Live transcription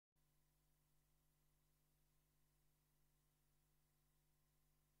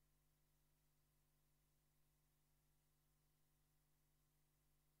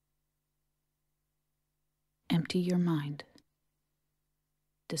Empty your mind.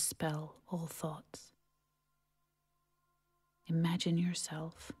 Dispel all thoughts. Imagine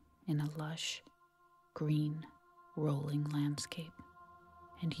yourself in a lush, green, rolling landscape,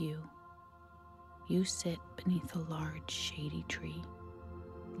 and you sit beneath a large, shady tree,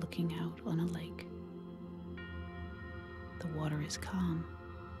 looking out on a lake. The water is calm.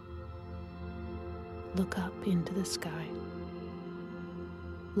 Look up into the sky.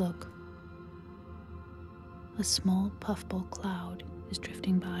 Look. A small puffball cloud is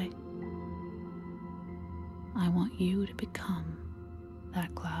drifting by. I want you to become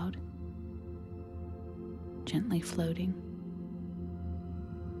that cloud, gently floating.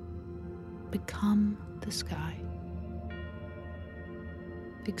 Become the sky.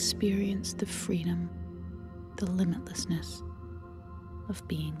 Experience the freedom, the limitlessness of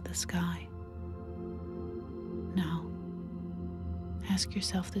being the sky. Now, ask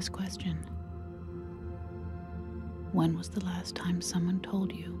yourself this question. When was the last time someone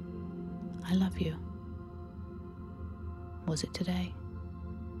told you, I love you? Was it today?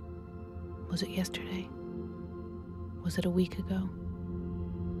 Was it yesterday? Was it a week ago?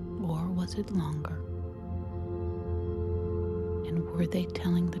 Or was it longer? And were they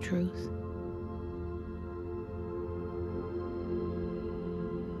telling the truth?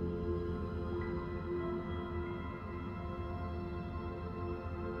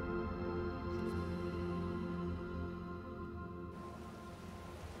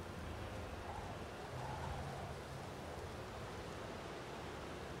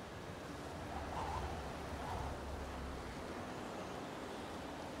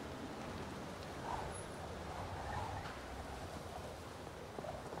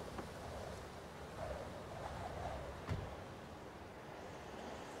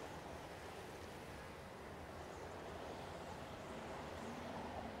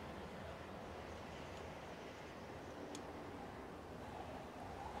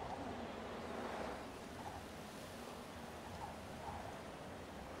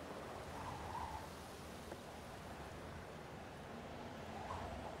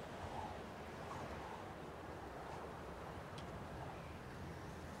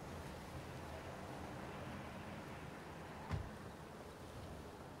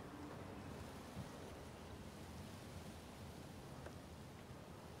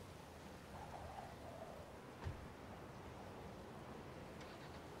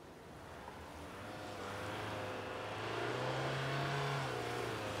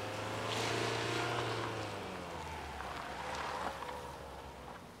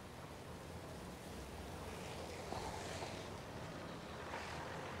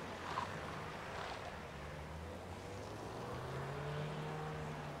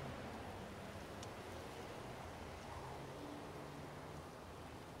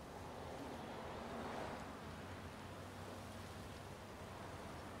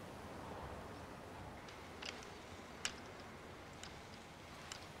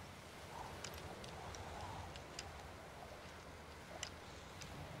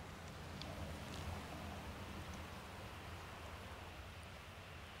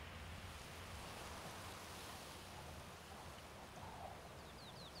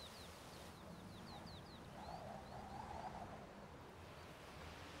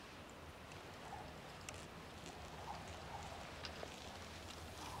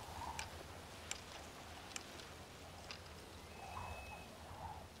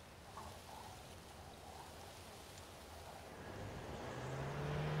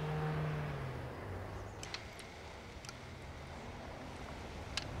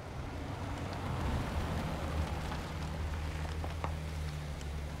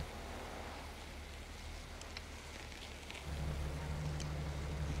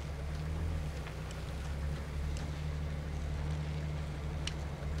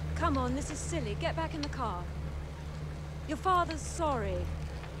 Come on, this is silly. Get back in the car. Your father's sorry.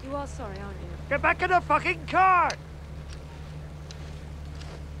 You are sorry, aren't you? Get back in the fucking car!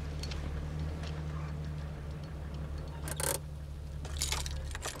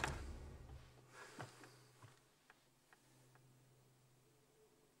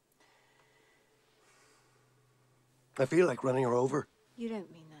 I feel like running her over. You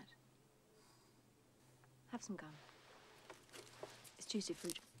don't mean that. Have some gum. It's juicy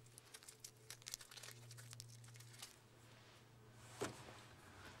fruit.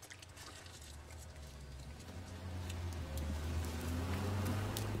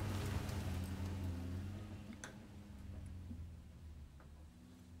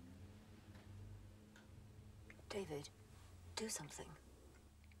 David, do something.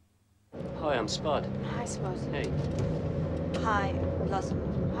 Hi, I'm Spud. Hi, Spud. Hey. Hi, Blossom.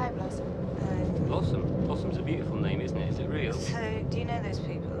 Hi, Blossom. Blossom? Blossom's a beautiful name, isn't it? Is it real? So, do you know those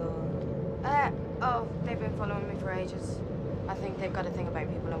people, or...? Oh, they've been following me for ages. I think they've got a thing about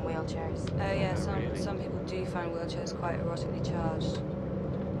people in wheelchairs. Oh, yeah, really? some people do find wheelchairs quite erotically charged.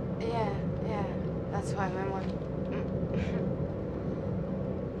 Yeah, that's why I'm in one.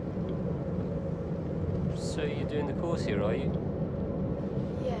 So you're doing the course here, are you?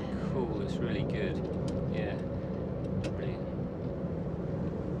 Yeah. Cool, it's really good. Yeah, brilliant.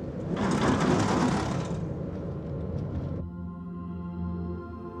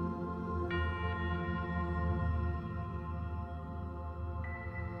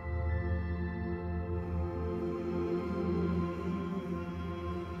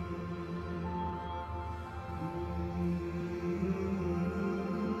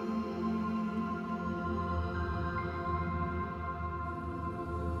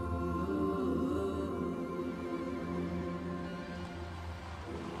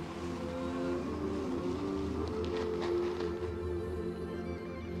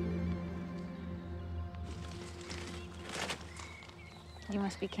 You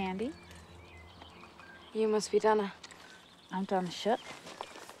must be Candy. You must be Donna. I'm Donna Shuck.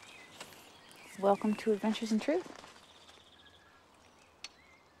 Welcome to Adventures in Truth.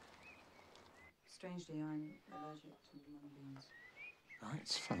 Strangely, I'm allergic to mung beans. Oh,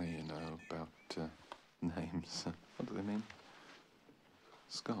 it's funny, you know, about names. What do they mean?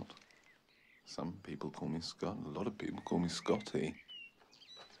 Scott. Some people call me Scott. A lot of people call me Scotty.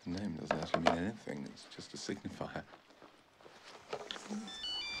 The name doesn't actually mean anything. It's just a signifier.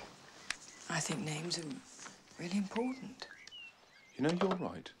 I think names are really important. You know, you're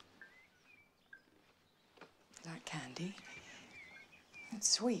right. Like candy. It's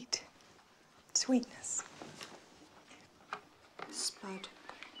sweet. Sweetness. Spud.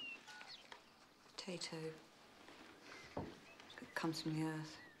 Potato. It comes from the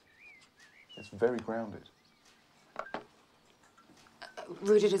earth. It's very grounded.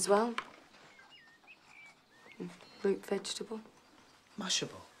 Rooted as well. Root vegetable.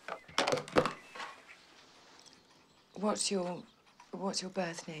 Mushable. What's your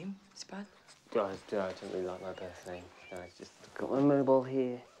birth name, Spud? I don't really like my birth name. No, it's just got my mobile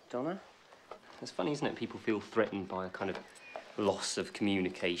here, Donna. It's funny, isn't it? People feel threatened by a kind of loss of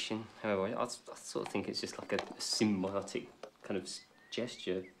communication. However, I sort of think it's just like a symbiotic kind of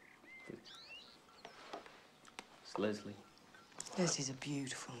gesture. It's Leslie. Leslie's a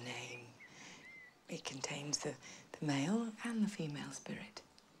beautiful name. It contains the male and the female spirit.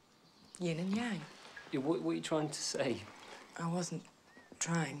 Yin and yang. Yeah, what are you trying to say? I wasn't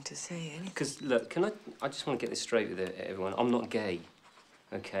trying to say anything. Because, look, I just want to get this straight with everyone. I'm not gay,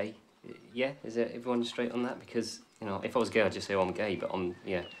 okay? Yeah? Is everyone straight on that? Because, you know, if I was gay, I'd just say, oh, I'm gay, but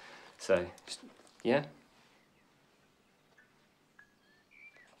yeah. So, just, yeah?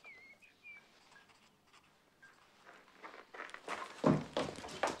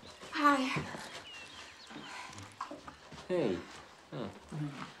 Hi. Hey. Oh.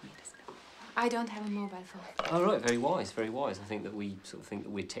 I don't have a mobile phone. Oh, right, very wise, very wise. I think that we sort of think that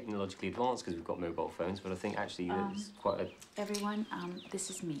we're technologically advanced because we've got mobile phones, but I think actually it's quite a... Everyone,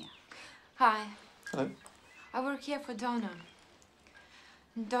 this is Mia. Hi. Hello. I work here for Donna.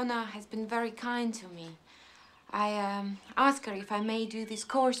 Donna has been very kind to me. I asked her if I may do this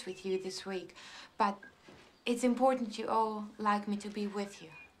course with you this week, but it's important you all like me to be with you.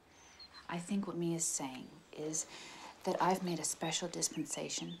 I think what Mia's saying is that I've made a special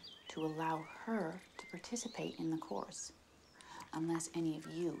dispensation to allow her to participate in the course, unless any of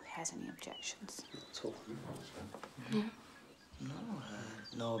you has any objections. At all. Yeah.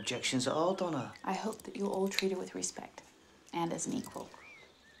 No objections at all, Donna. I hope that you'll all treat her with respect and as an equal.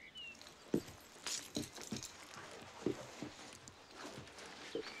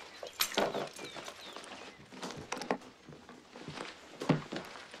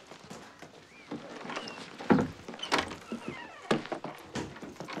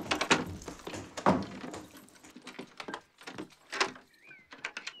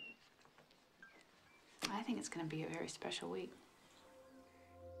 I think it's going to be a very special week.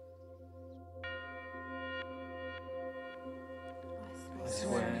 I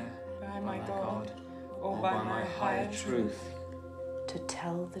swear by my God, or by my higher truth, To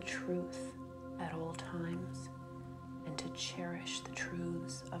tell the truth at all times and to cherish the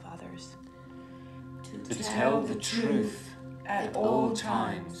truths of others. to tell the truth at all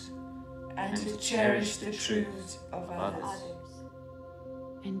times, and to cherish the truths of others.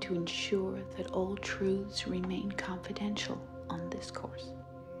 And to ensure that all truths remain confidential on this course.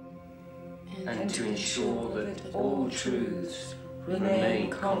 And to ensure that all truths remain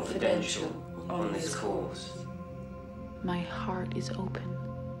confidential on this course. My heart is open.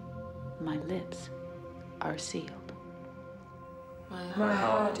 My lips are sealed. My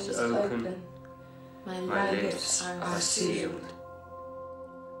heart is open. My lips are sealed.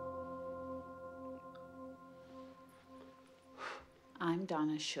 I'm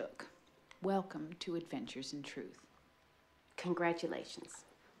Donna Shuck. Welcome to Adventures in Truth. Congratulations.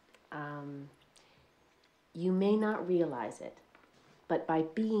 You may not realize it, but by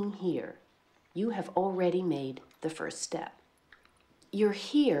being here, you have already made the first step. You're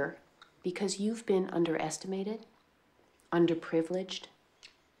here because you've been underestimated, underprivileged,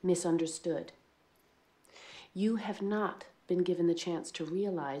 misunderstood. You have not been given the chance to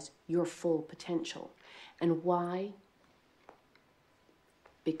realize your full potential. And why?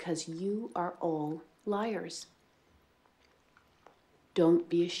 Because you are all liars. Don't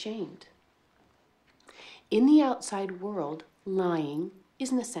be ashamed. In the outside world, lying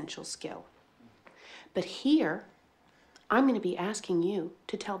is an essential skill. But here, I'm going to be asking you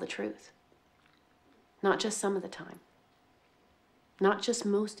to tell the truth. Not just some of the time. Not just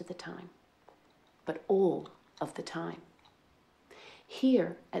most of the time. But all of the time.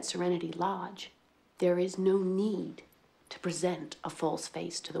 Here at Serenity Lodge, there is no need to present a false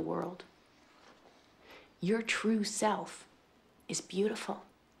face to the world. Your true self is beautiful.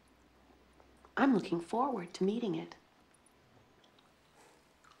 I'm looking forward to meeting it.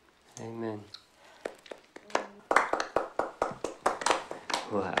 Amen.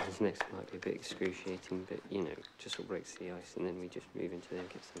 Well, this next might be a bit excruciating, but, you know, just what breaks the ice, and then we just move into there and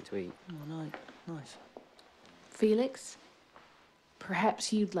get something to eat. Oh, nice. Felix,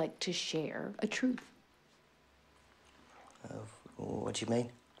 perhaps you'd like to share a truth. What do you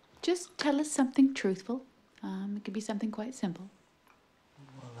mean? Just tell us something truthful. It could be something quite simple.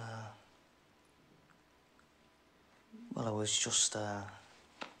 Well, I was just,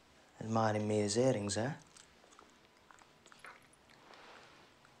 admiring Mia's earrings, eh?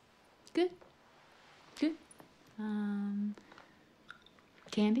 Good.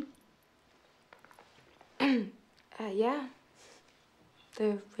 Candy? Yeah.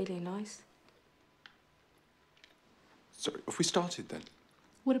 They're really nice. So, have we started then?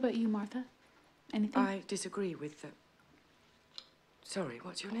 What about you, Martha? Anything? I disagree with the... Sorry,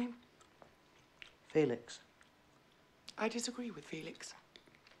 what's your name? Felix. I disagree with Felix.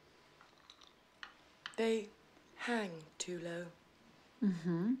 They hang too low.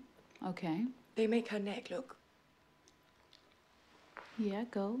 Mm-hmm. Okay. They make her neck look... Yeah,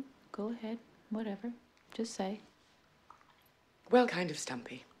 go ahead. Whatever. Just say. well, kind of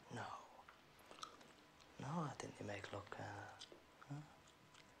stumpy. No, I think they make look,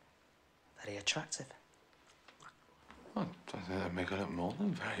 very attractive. I don't think they make her look more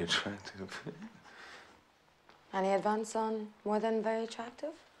than very attractive. Any advance on more than very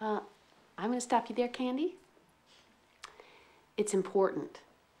attractive? I'm going to stop you there, Candy. It's important.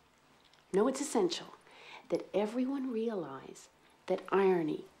 No, it's essential that everyone realize that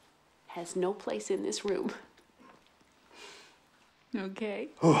irony has no place in this room. Okay.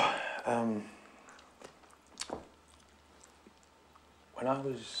 When I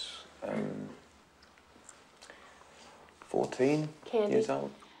was 14 Candy. years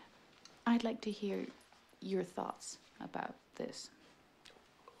old. I'd like to hear your thoughts about this.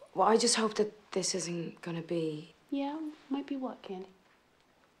 Well, I just hope that this isn't gonna be... Yeah, might be what, Candy?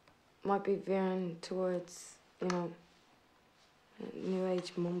 Might be veering towards, you know, new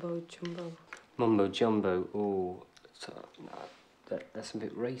age mumbo-jumbo. Mumbo-jumbo, oh, so, no, that's a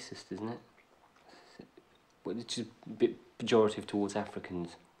bit racist, isn't it? Well, it's just a bit pejorative towards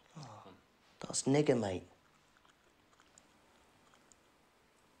Africans. Oh, that's nigger, mate.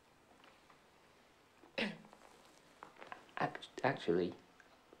 Actually,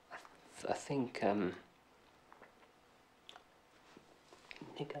 I think,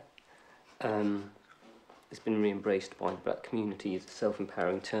 nigger, it's been re-embraced by the black community as a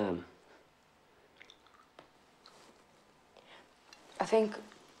self-empowering term. I think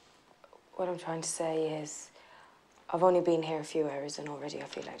what I'm trying to say is I've only been here a few hours and already I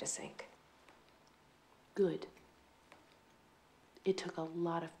feel out of sync. Good. It took a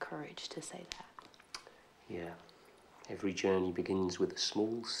lot of courage to say that. Yeah. Every journey begins with a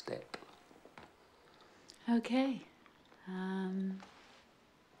small step. Okay.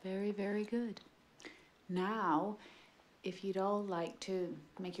 Very, very good. Now, if you'd all like to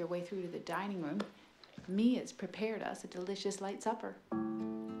make your way through to the dining room, Mia's prepared us a delicious light supper.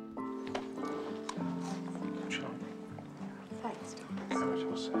 Sure. Thanks, Tom. How was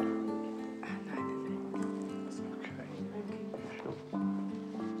your set? Okay. Sure.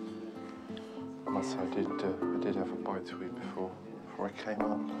 I must say, I did have a bite to eat before I came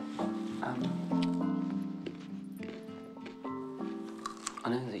up.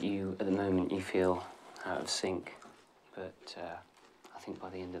 know that you, at the moment, you feel out of sync, but I think by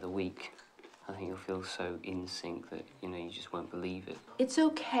the end of the week, I think you'll feel so in sync that, you know, you just won't believe it. It's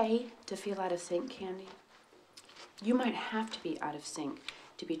okay to feel out of sync, Candy. You might have to be out of sync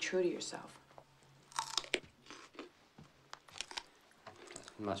to be true to yourself.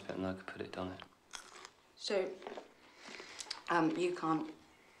 That's much better than I could put it, Donna. So, you can't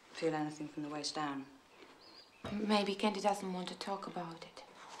feel anything from the waist down? Maybe Candy doesn't want to talk about it.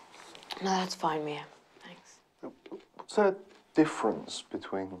 No, that's fine, Mia. Thanks. What's the difference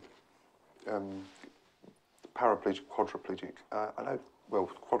between paraplegic, quadriplegic? I know, well,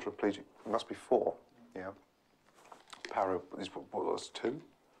 quadriplegic must be 4, yeah. Para is what was 2?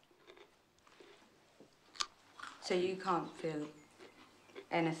 So you can't feel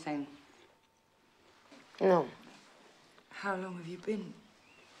anything? No. How long have you been?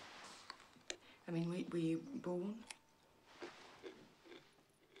 I mean, were you born?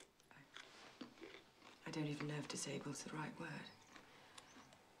 I don't even know if disabled's the right word.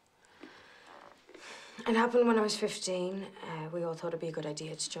 It happened when I was 15. We all thought it'd be a good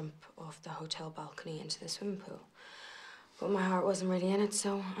idea to jump off the hotel balcony into the swimming pool. But my heart wasn't really in it,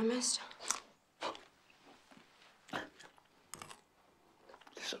 so I missed.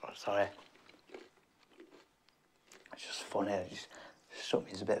 Sorry. It's just funny. It just struck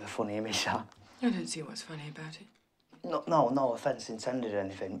me as a bit of a funny image, that. I don't see what's funny about it. No offence intended or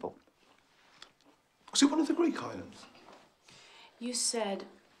anything, but... Was it one of the Greek islands? You said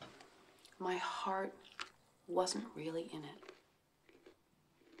my heart wasn't really in it.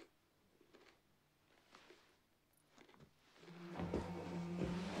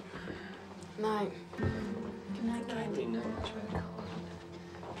 Night. Good night, Candy.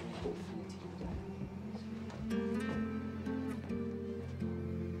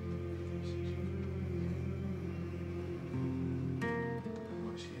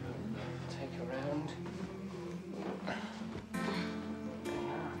 Take her round.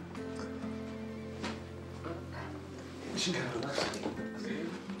 She can have a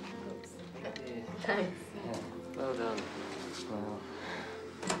Thanks. Yeah. Well done. Well.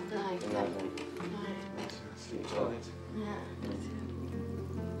 Night. Good night, then. Sleep tight.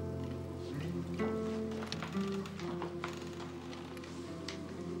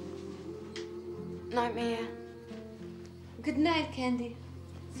 Night, Mia. Good night, Candy.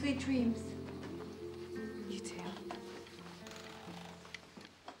 Sweet dreams. You too.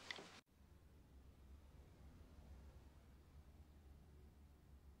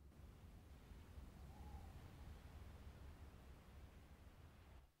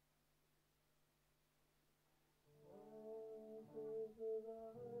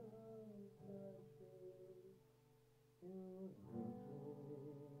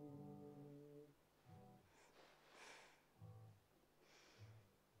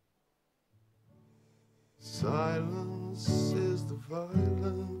 Silence is the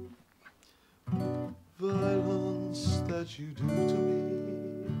violence that you do to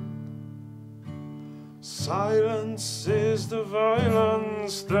me. Silence is the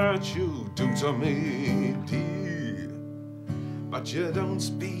violence that you do to me, dear. But you don't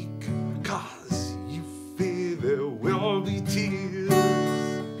speak, 'cause you fear there will be tears.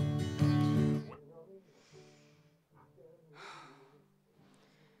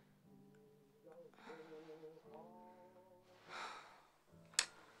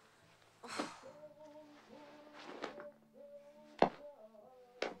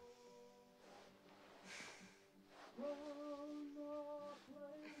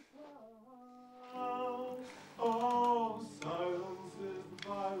 Oh, silence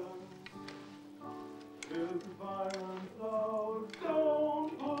is the violence, oh,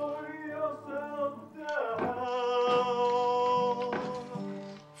 don't put yourself down.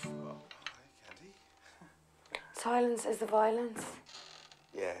 Candy? Silence is the violence.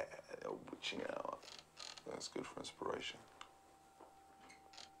 Yeah, a witching hour. That's good for inspiration.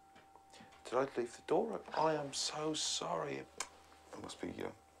 Did I leave the door open? I am so sorry. It must be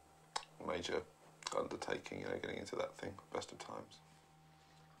a major undertaking, you know, getting into that thing. Best of times.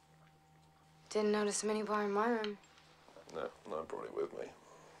 Didn't notice a minibar in my room. No, I brought it with me.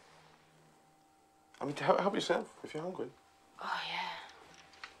 I mean, help yourself if you're hungry. Oh, yeah.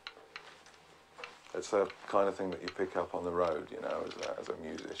 It's the kind of thing that you pick up on the road, you know, as a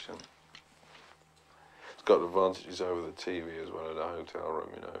musician. It's got advantages over the TV as well at a hotel room,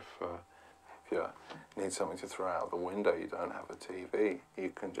 you know. If you need something to throw out the window, you don't have a TV, you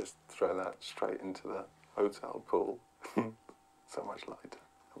can just throw that straight into the hotel pool. So much lighter.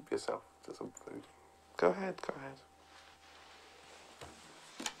 Help yourself to some food. Go ahead, go ahead.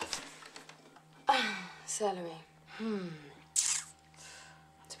 Celery.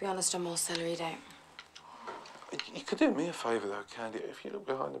 be honest, I'm all cellaried out. You could do me a favour though, Candy. If you look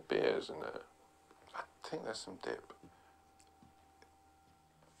behind the beers and I think there's some dip.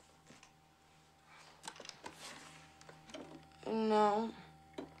 No.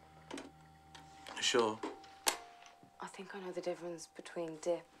 Sure. I think I know the difference between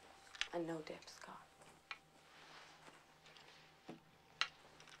dip and no dip, Scott.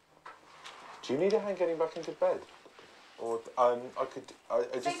 Do you need a hand getting back into bed? Or, I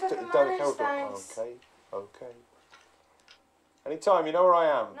just Think of the don't manners, thanks. Okay. Anytime, you know where I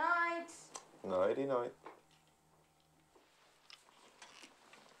am. Night. Nighty night.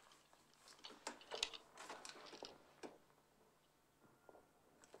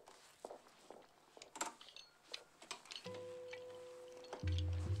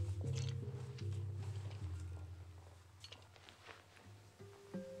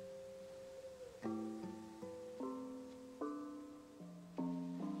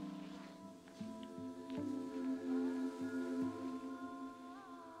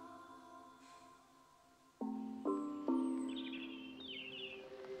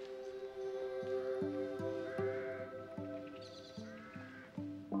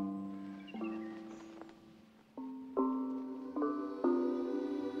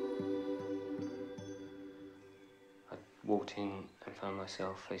 Walked in and found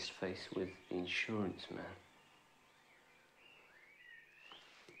myself face to face with the insurance man.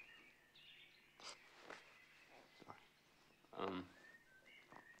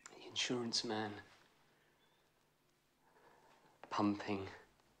 The insurance man pumping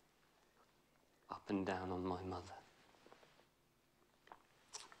up and down on my mother.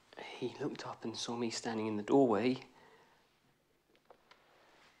 He looked up and saw me standing in the doorway.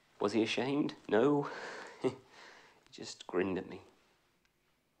 Was he ashamed? No. He just grinned at me.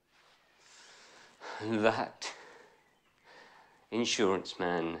 That insurance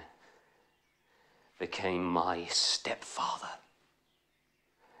man became my stepfather.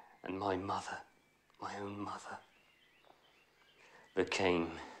 And my mother, my own mother,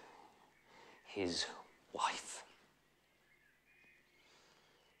 became his wife.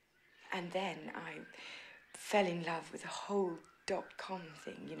 And then I fell in love with the whole .com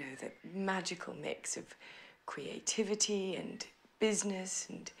thing, you know, the magical mix of creativity and business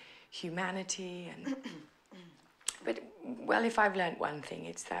and humanity and... But, well, if I've learnt one thing,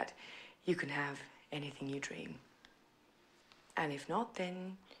 it's that you can have anything you dream. And if not,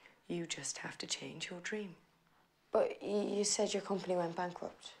 then you just have to change your dream. But you said your company went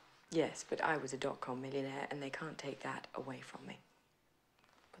bankrupt. Yes, but I was a .com millionaire and they can't take that away from me.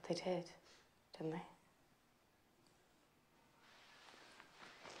 But they did, didn't they?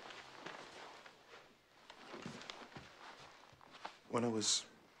 When I was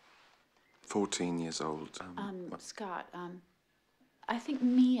 14 years old, Scott, I think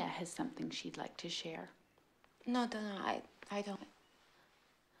Mia has something she'd like to share. No, Donna, I don't.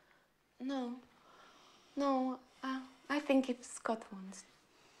 No, I think if Scott wants.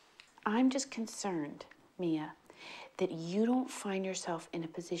 I'm just concerned, Mia, that you don't find yourself in a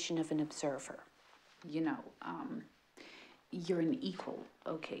position of an observer. You know, you're an equal,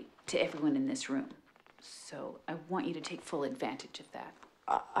 okay, to everyone in this room. So I want you to take full advantage of that.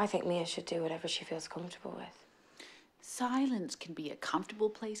 I think Mia should do whatever she feels comfortable with. Silence can be a comfortable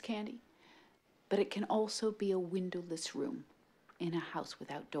place, Candy, but it can also be a windowless room in a house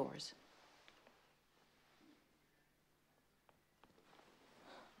without doors.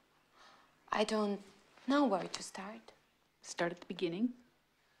 I don't know where to start. Start at the beginning.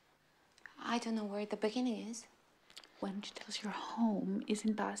 I don't know where the beginning is. Why don't you tell us your home is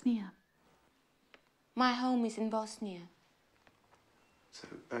in Bosnia? My home is in Bosnia. So,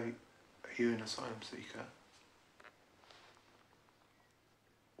 are you an asylum seeker?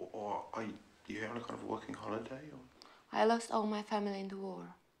 Or are you on a kind of working holiday? Or? I lost all my family in the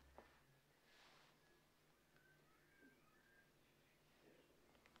war.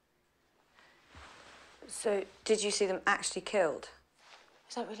 So, did you see them actually killed?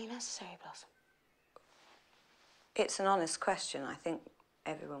 Is that really necessary, Blossom? It's an honest question. I think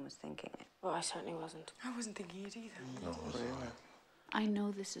everyone was thinking it. Well, I certainly wasn't. I wasn't thinking it either. No, I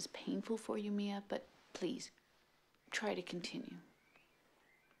know this is painful for you, Mia, but please, try to continue.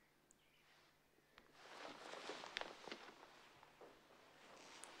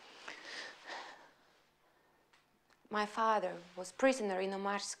 My father was prisoner in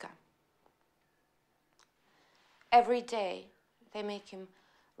Omarska. Every day, they make him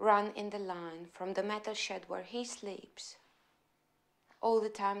run in the line from the metal shed where he sleeps. All the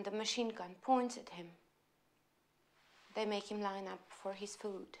time, the machine gun points at him. They make him line up for his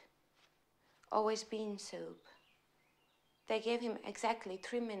food. Always bean soup. they gave him exactly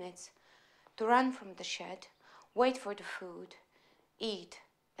 3 minutes to run from the shed, wait for the food, eat,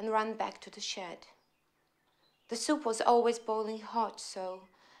 and run back to the shed. The soup was always boiling hot, so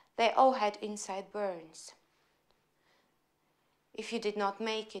they all had inside burns. If you did not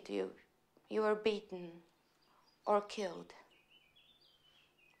make it, you were beaten or killed.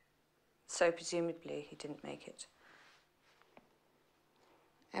 So presumably he didn't make it.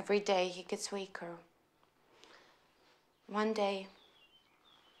 Every day he gets weaker. One day,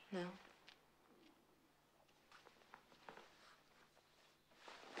 no.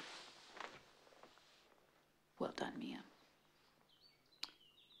 Well done, Mia.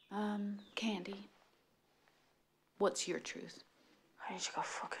 Candy, what's your truth? Why don't you go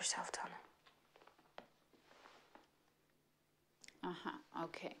fuck yourself, Donna?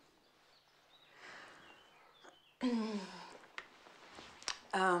 Okay.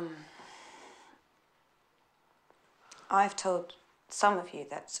 I've told some of you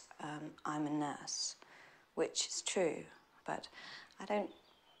that I'm a nurse, which is true, but I don't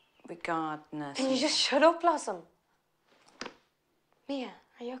regard nursing... Can you just shut up, Blossom? Mia,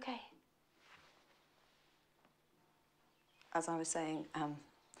 are you okay? As I was saying,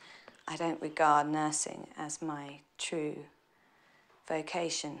 I don't regard nursing as my true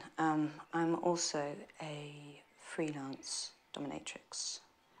vocation. I'm also a freelance dominatrix.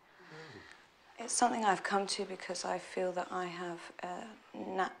 It's something I've come to because I feel that I have a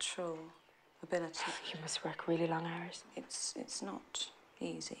natural ability. You must work really long hours. It's not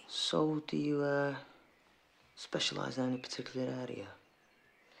easy. So, do you specialise in any particular area?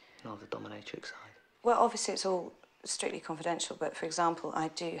 You know, the dominatrix side? Well, obviously it's all strictly confidential, but for example, I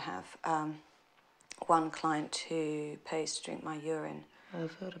do have one client who pays to drink my urine.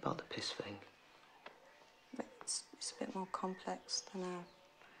 I've heard about the piss thing. But it's a bit more complex than a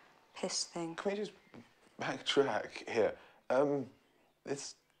piss thing. Can we just backtrack here?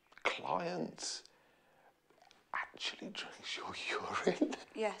 This client actually drinks your urine?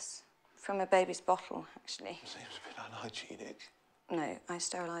 Yes, from a baby's bottle, actually. Seems a bit unhygienic. No, I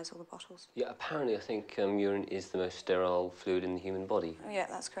sterilise all the bottles. Yeah, apparently I think urine is the most sterile fluid in the human body. Oh, yeah,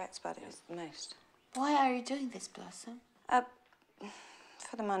 that's correct, but it is the most. Why are you doing this, Blossom?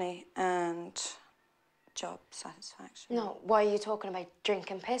 For the money and job satisfaction. No, why are you talking about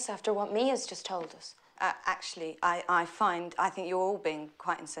drinking piss after what Mia's just told us? Actually, I think you're all being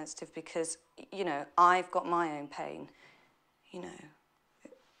quite insensitive because, you know, I've got my own pain. You know,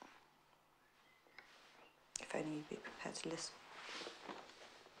 if only you'd be prepared to listen.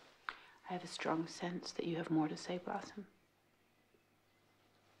 I have a strong sense that you have more to say, Blossom.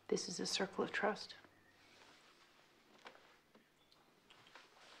 This is a circle of trust.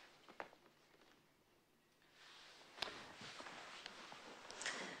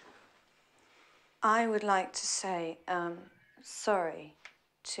 I would like to say sorry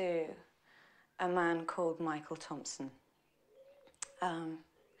to a man called Michael Thompson.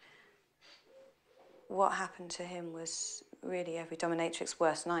 What happened to him was really every dominatrix's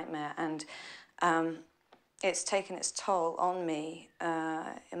worst nightmare, and it's taken its toll on me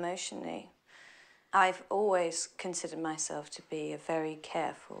emotionally. I've always considered myself to be a very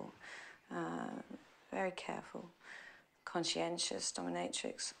careful, conscientious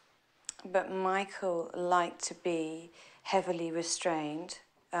dominatrix. But Michael liked to be heavily restrained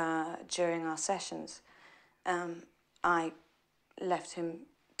during our sessions. I left him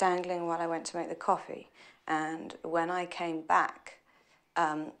dangling while I went to make the coffee, and when I came back,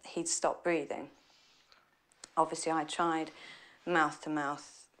 he'd stopped breathing. Obviously, I tried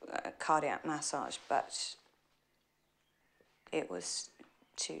mouth-to-mouth cardiac massage, but it was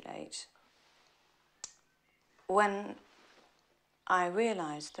too late. When I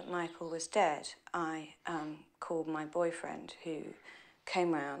realised that Michael was dead, I called my boyfriend, who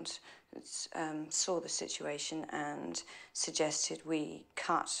came round, saw the situation and suggested we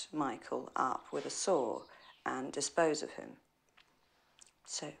cut Michael up with a saw and dispose of him.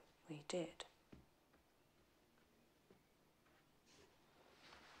 So we did.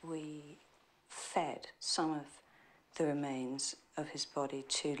 We fed some of the remains of his body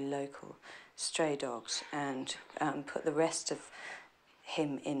to local stray dogs and put the rest of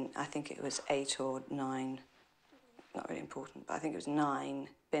him in, I think it was 8 or 9, not really important, but I think it was 9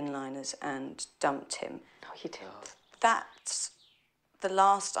 bin liners, and dumped him. No, you didn't. That's the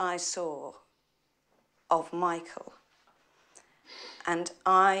last I saw of Michael. And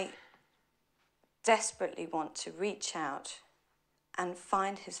I desperately want to reach out and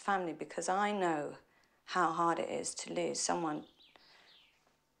find his family, because I know how hard it is to lose someone,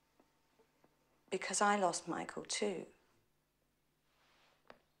 because I lost Michael too.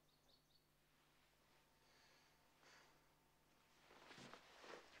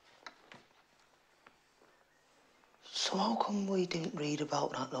 how come we didn't read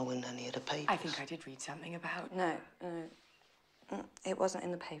about that, though, in any of the papers? I think I did read something about... No. It wasn't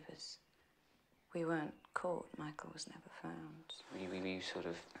in the papers. We weren't caught. Michael was never found. Were you sort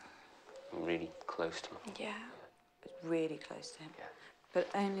of really close to him? Yeah, really close to him. Yeah. But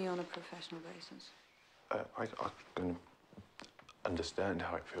only on a professional basis. I can understand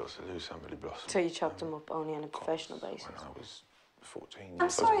how it feels to lose somebody, Blossom. So you chopped him up only on a professional basis? When I was 14 years I'm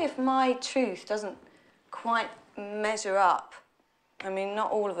sorry if my truth doesn't quite measure up. I mean,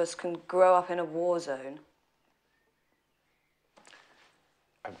 not all of us can grow up in a war zone.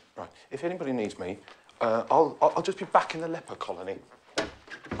 Right, if anybody needs me, I'll just be back in the leper colony.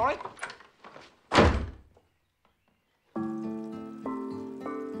 All right?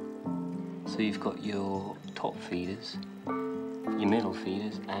 So you've got your top feeders, your middle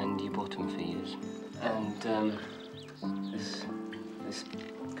feeders, and your bottom feeders. And this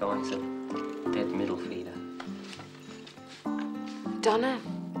guy's a dead middle feeder. Donna,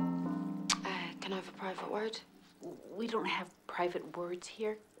 can I have a private word? We don't have private words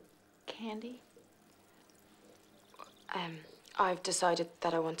here, Candy. I've decided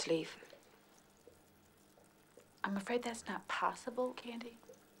that I want to leave. I'm afraid that's not possible, Candy.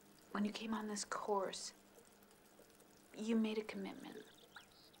 When you came on this course, you made a commitment.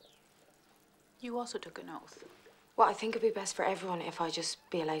 You also took an oath. Well, I think it'd be best for everyone if I just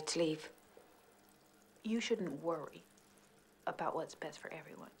be allowed to leave. You shouldn't worry about what's best for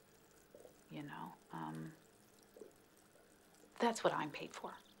everyone, you know? That's what I'm paid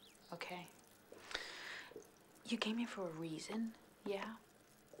for, okay? You came here for a reason, yeah?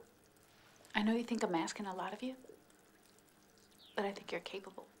 I know you think I'm asking a lot of you, but I think you're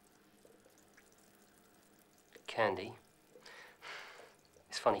capable. Candy,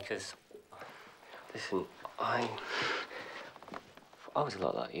 it's funny because, listen, I was a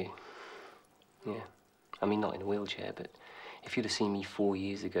lot like you. Yeah. I mean, not in a wheelchair, but if you'd have seen me 4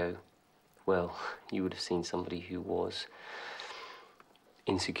 years ago, well, you would have seen somebody who was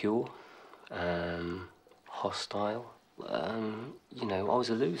insecure, hostile. You know, I was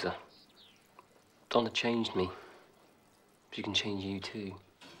a loser. Donna changed me. She can change you too.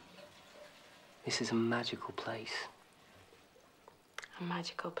 This is a magical place. A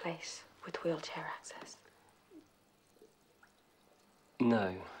magical place with wheelchair access.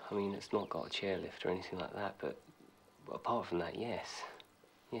 No, I mean, it's not got a chairlift or anything like that, but apart from that, yes.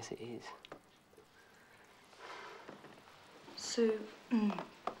 Yes, it is. So,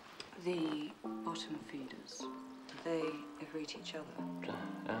 the bottom feeders, do they agree to each other?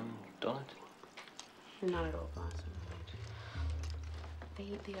 Donna? Not at all, boss. They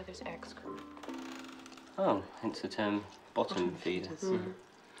eat the other's excrement. Oh, hence the term bottom feeders. Mm-hmm.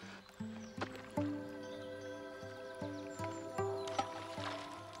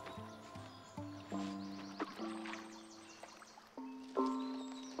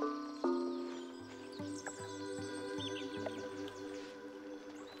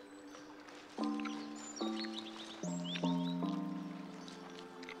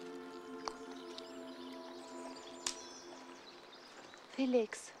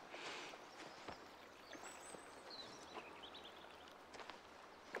 Felix.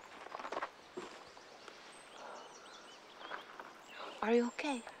 Are you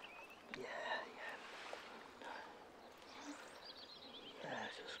okay? Yeah,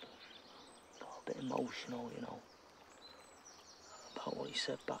 just got a bit emotional, you know, about what he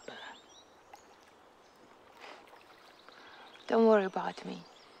said back there. Don't worry about me.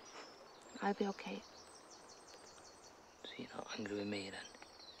 I'll be okay. So you're not angry with me, then?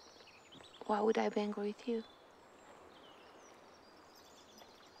 Why would I be angry with you?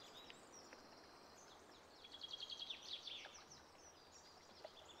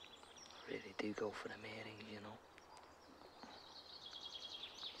 I really do go for them earrings, you know.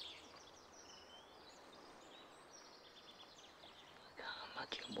 I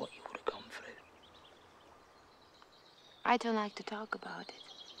can't imagine what you would have gone through. I don't like to talk about it.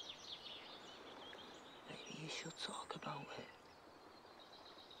 Maybe you should talk about it.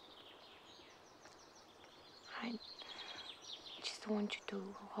 I just want you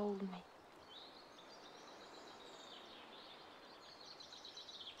to hold me.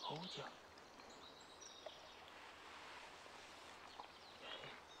 Hold you?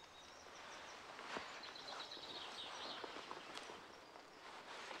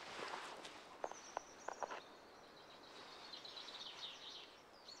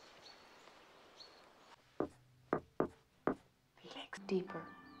 Felix, deeper.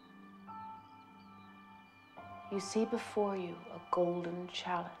 You see before you a golden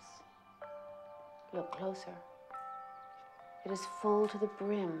chalice. Look closer. It is full to the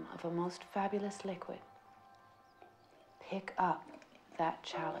brim of a most fabulous liquid. pick up that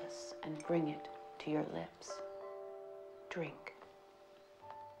chalice and bring it to your lips. Drink.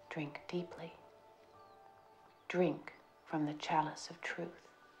 Drink deeply. Drink from the chalice of truth.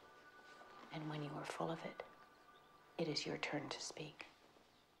 And when you are full of it, it is your turn to speak.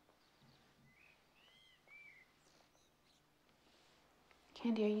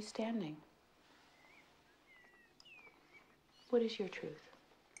 Candy, are you standing? What is your truth?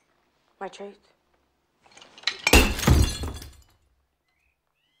 My truth?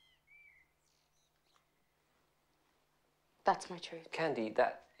 That's my truth. Candy,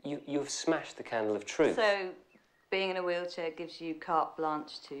 you've smashed the candle of truth. So, being in a wheelchair gives you carte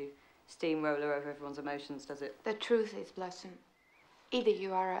blanche to steamroller over everyone's emotions, does it? The truth is, Blossom, either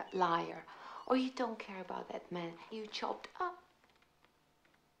you are a liar or you don't care about that man you chopped up.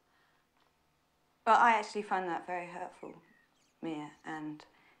 But I actually find that very hurtful, Mia, and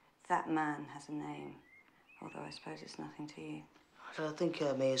that man has a name, although I suppose it's nothing to you. I think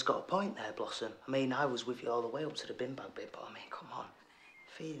Mia's got a point there, Blossom. I mean, I was with you all the way up to the bin bag bit, but I mean, come on.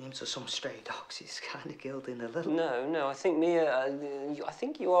 Feeding him to some stray dogs is kind of gilding a little. No, I think Mia, I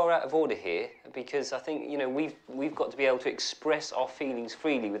think you are out of order here, because I think, you know, we've got to be able to express our feelings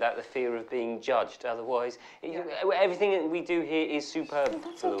freely without the fear of being judged. Otherwise, everything that we do here is superb. Well,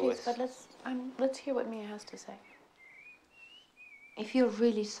 that's okay, but let's hear what Mia has to say. If you're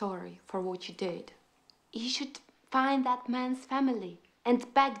really sorry for what you did, you should find that man's family and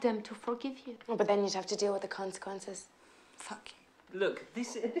beg them to forgive you. Oh, but then you'd have to deal with the consequences. Fuck you. Look,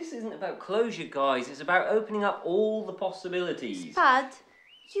 this isn't about closure, guys. It's about opening up all the possibilities. Spud,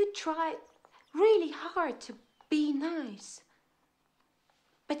 you try really hard to be nice.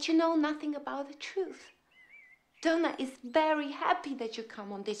 But you know nothing about the truth. Donna is very happy that you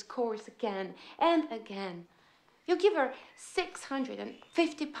come on this course again and again. You give her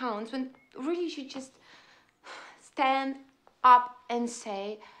 £650 when really you should just stand up and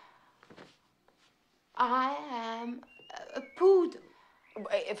say, I am a poodle.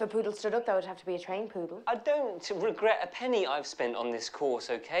 If a poodle stood up, that would have to be a trained poodle. I don't regret a penny I've spent on this course,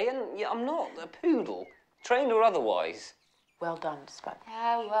 okay? And yeah, I'm not a poodle, trained or otherwise. Well done, Spud.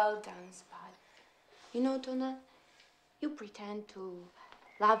 Yeah, well done, Spud. You know, Donna, you pretend to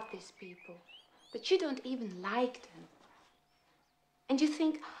love these people, but you don't even like them. And you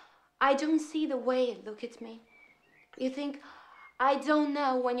think, I don't see the way you look at me. You think, I don't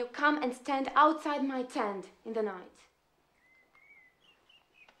know when you come and stand outside my tent in the night.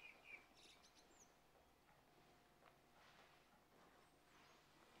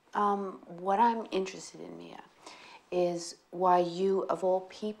 What I'm interested in, Mia, is why you, of all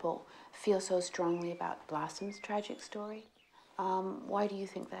people, feel so strongly about Blossom's tragic story. Why do you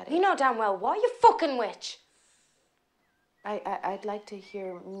think that is? You know damn well why, you fucking witch! I'd like to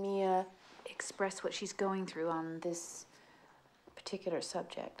hear Mia express what she's going through on this particular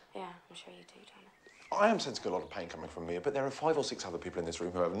subject. Yeah, I'm sure you do, Donna. I am sensing a lot of pain coming from Mia, but there are 5 or 6 other people in this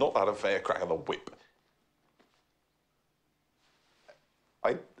room who have not had a fair crack of the whip.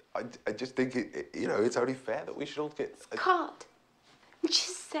 I just think, you know, it's only fair that we should all get... Scott,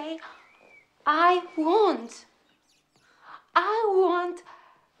 just say, I want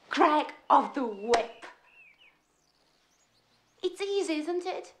crack of the whip. It's easy, isn't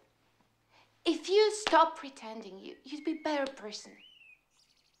it? If you stop pretending, you'd be a better person.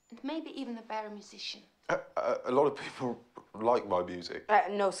 And maybe even a better musician. A lot of people like my music.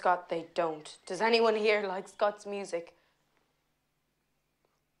 No, Scott, they don't. Does anyone here like Scott's music?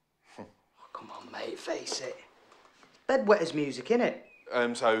 Come on, mate, face it. Bedwetter's music, innit?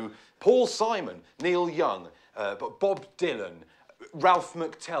 So, Paul Simon, Neil Young, Bob Dylan, Ralph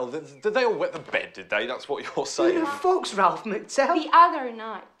McTell, did they all wet the bed, did they? That's what you're saying. Who the fuck's Ralph McTell? The other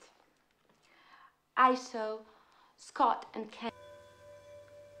night, I saw Scott and Ken.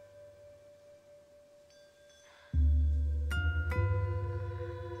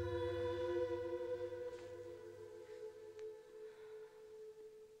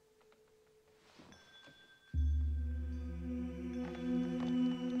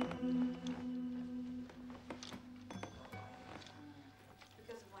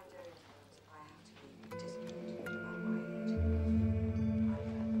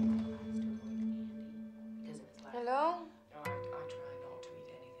 Hello? I try not to eat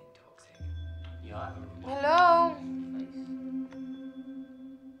anything toxic. Yeah. Hello?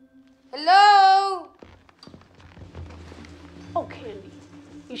 Hello? Oh, Candy,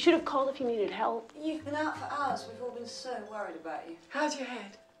 you should have called if you needed help. You've been out for hours. We've all been so worried about you. How's your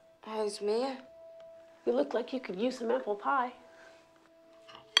head? How's Mia? You look like you could use some apple pie.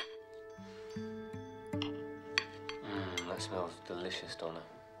 That smells delicious, Donna.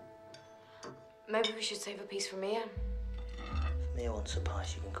 Maybe we should save a piece for Mia. Mia wants a pie,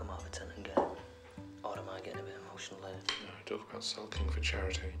 she can come out of a tent and get it. Or am I getting a bit emotional there? No, talk about sulking for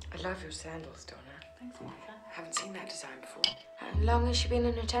charity. I love your sandals, Donna. Thanks, Martha. Haven't seen that design before. How long has she been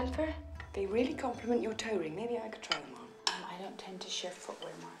in her tent for? They really compliment your toe ring. Maybe I could try them on. I don't tend to share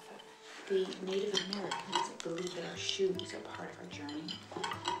footwear, Martha. The Native Americans believe that our shoes are part of our journey.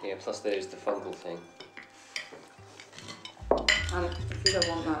 Yeah, plus there's the fungal thing. If you don't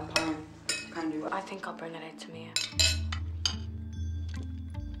want that pie, can do it. I think I'll bring it out to Mia.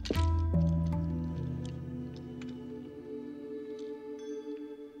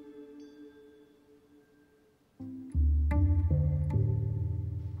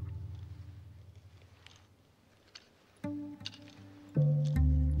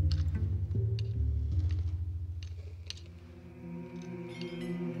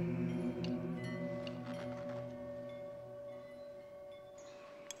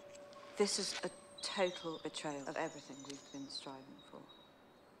 This is a total betrayal of everything we've been striving for.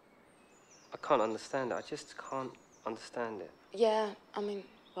 I can't understand it. I just can't understand it. Yeah, I mean,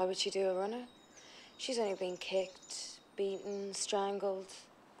 why would she do a runner? She's only been kicked, beaten, strangled.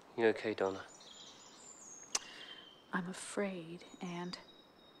 You okay, Donna? I'm afraid, and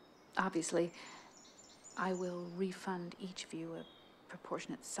obviously, I will refund each of you a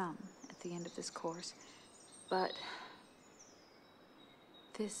proportionate sum at the end of this course. But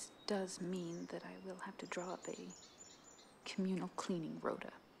this does mean that I will have to draw up a communal cleaning rota.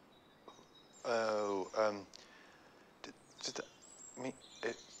 Oh,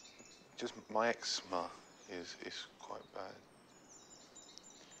 just my eczema is quite bad.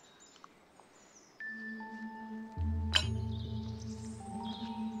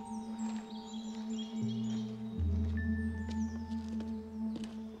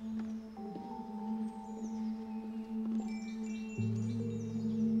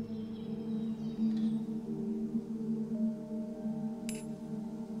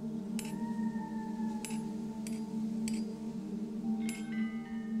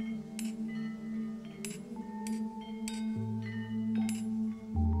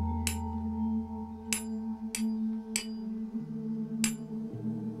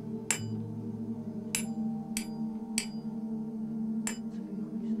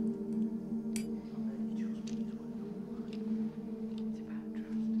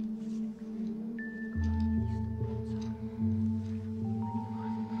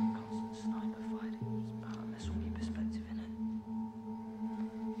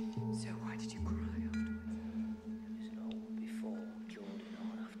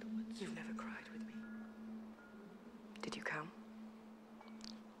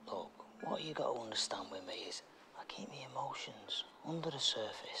 What you got to understand with me is I keep my emotions under the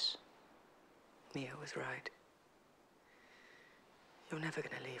surface. Mia was right. You're never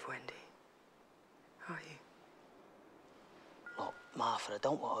going to leave Wendy, are you? Look, Martha, I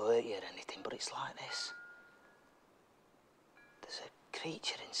don't want to hurt you or anything, but it's like this. There's a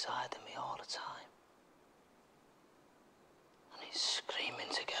creature inside of me all the time. And it's screaming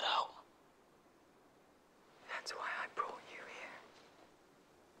to get out. That's why I brought you here.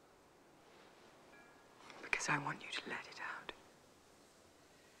 Because I want you to let it out.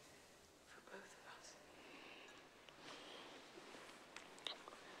 For both of us.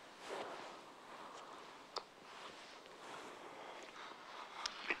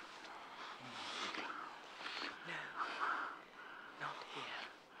 No. Not here.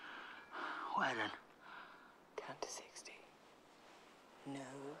 Where then? Count to 60. No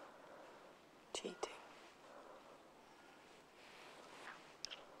cheating.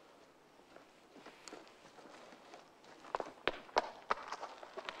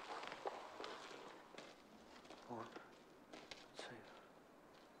 One, 2,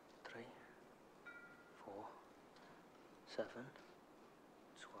 3, 4, 7,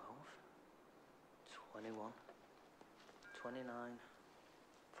 12, 21, 29,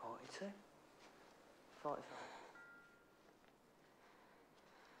 42, 45.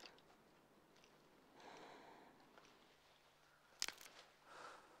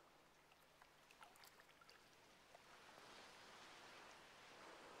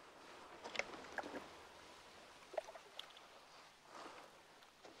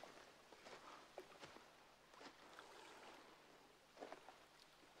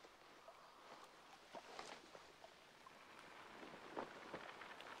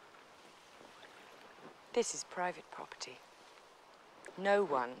 This is private property. No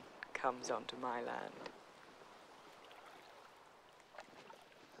one comes onto my land.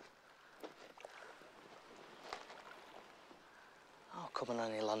 I'll come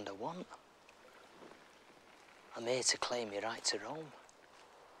on any land I want. I'm here to claim your right to roam.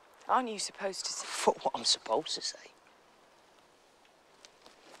 Aren't you supposed to say? For what I'm supposed to say.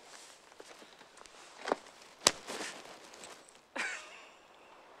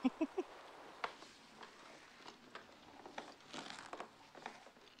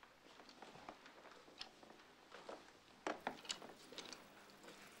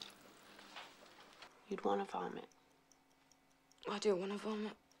 You'd want to vomit. I do want to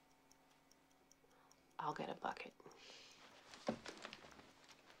vomit. I'll get a bucket.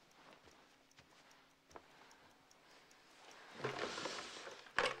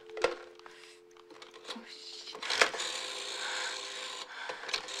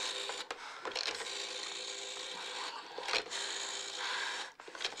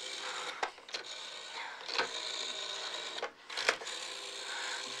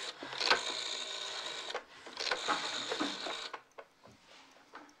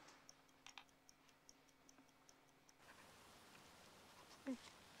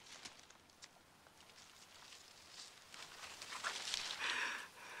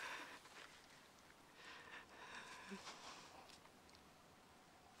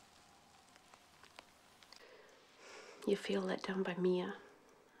 You feel let down by Mia,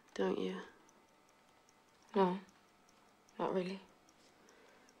 don't you? No, not really.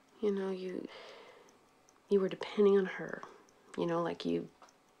 You know, you were depending on her, you know, like you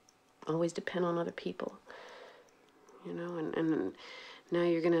always depend on other people, you know, and now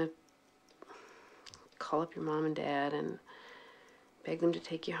you're gonna call up your mom and dad and beg them to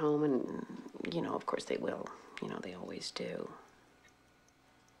take you home, and, you know, of course they will. You know, they always do.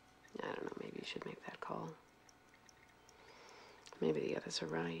 I don't know, maybe you should make that call. Maybe the others are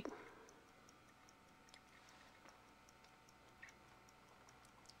right.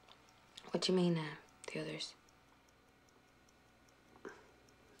 What do you mean, the others?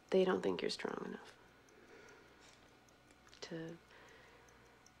 They don't think you're strong enough to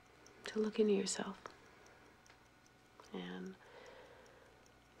look into yourself. And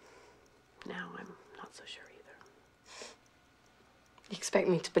now I'm not so sure either. You expect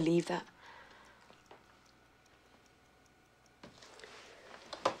me to believe that?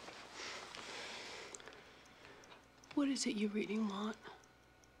 What is it you really want?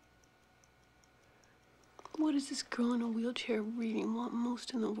 What does this girl in a wheelchair really want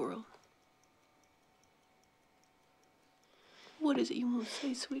most in the world? What is it you won't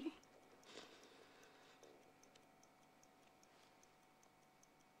say, sweetie?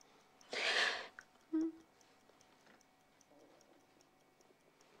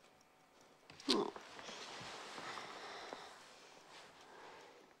 Oh.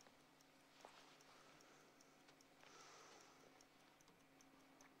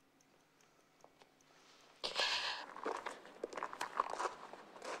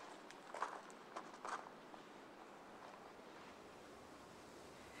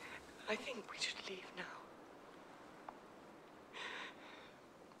 I think we should leave now.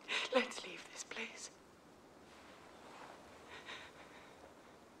 Let's leave this place.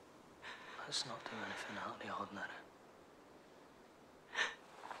 Let's not do anything out of the ordinary.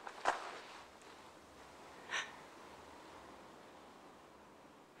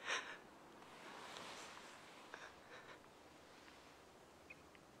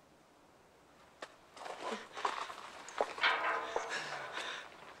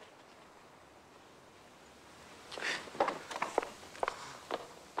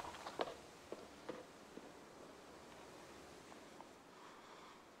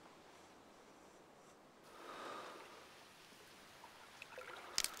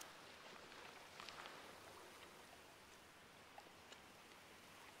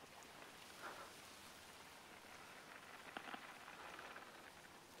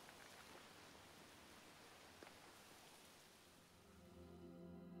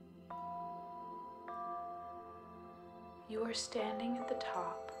 You are standing at the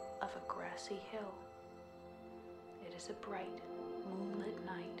top of a grassy hill. It is a bright, moonlit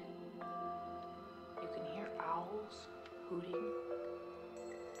night. You can hear owls hooting,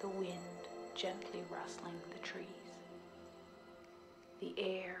 the wind gently rustling the trees. The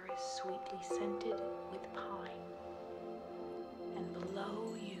air is sweetly scented with pine, and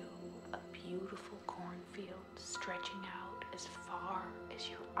below you, a beautiful cornfield stretching out as far as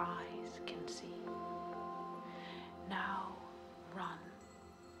your eyes can see. Now run.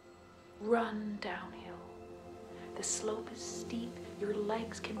 Run downhill. The slope is steep. Your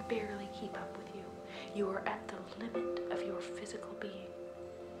legs can barely keep up with you. You are at the limit of your physical being.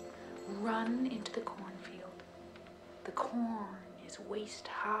 Run into the cornfield. The corn is waist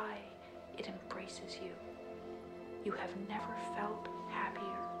high. It embraces you. You have never felt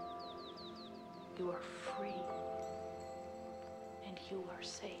happier. You are free. And you are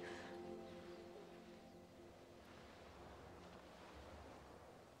safe.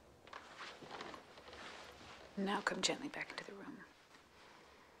 Now come gently back into the room.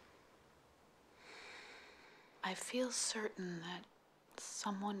 I feel certain that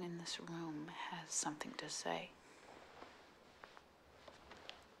someone in this room has something to say.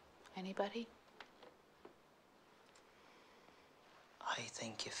 Anybody? I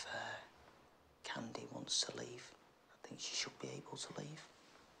think if Candy wants to leave, I think she should be able to leave.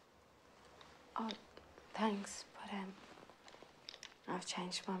 Oh, thanks, but I've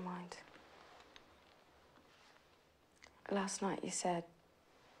changed my mind. Last night you said,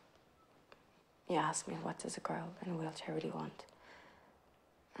 you asked me what does a girl in a wheelchair really want.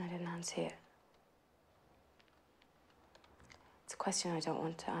 I didn't answer it. It's a question I don't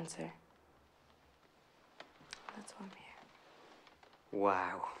want to answer. That's why I'm here.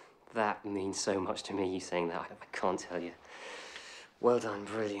 Wow, that means so much to me, you saying that. I can't tell you. Well done,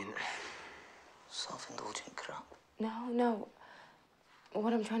 brilliant. Self-indulgent crap. No.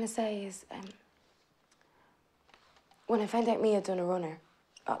 What I'm trying to say is, when I found out Mia had done a runner,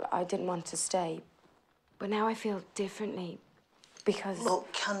 I didn't want to stay. But now I feel differently because...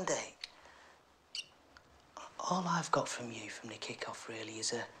 Look, Candy, all I've got from you from the kick-off really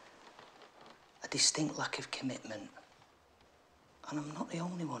is a distinct lack of commitment. And I'm not the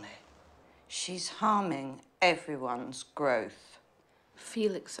only one here. She's harming everyone's growth.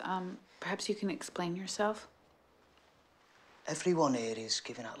 Felix, perhaps you can explain yourself? Everyone here is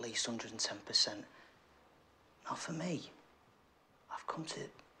giving at least 110%. Not for me. I've come to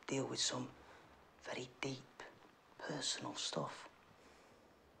deal with some very deep, personal stuff.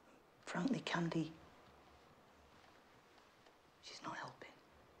 Frankly, Candy, she's not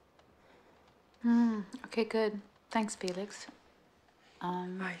helping. Okay, good. Thanks, Felix.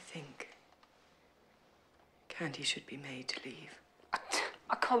 I think Candy should be made to leave.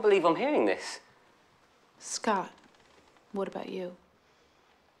 I can't believe I'm hearing this. Scott, what about you?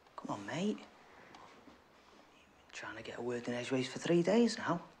 Come on, mate. You've been trying to get a word in edgeways for 3 days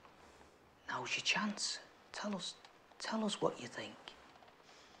now. Now's your chance. Tell us what you think.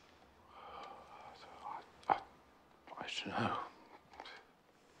 I don't know.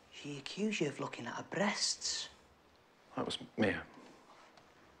 She accused you of looking at her breasts. That was Mia.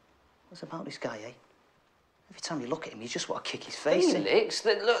 What's about this guy, eh? Every time you look at him, you just want to kick his face in. Felix,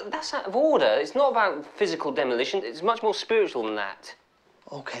 look, that's out of order. It's not about physical demolition. It's much more spiritual than that.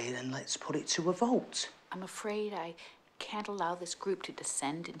 OK, then let's put it to a vote. I'm afraid I can't allow this group to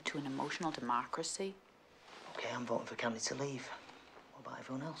descend into an emotional democracy. OK, I'm voting for Candy to leave. What about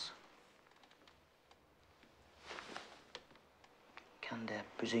everyone else? Candy, I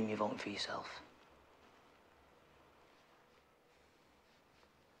presume you're voting for yourself.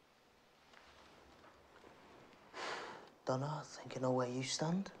 Donna, I think I know where you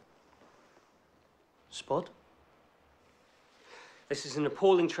stand. Spud? This is an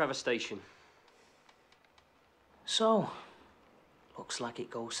appalling travestation. So, looks like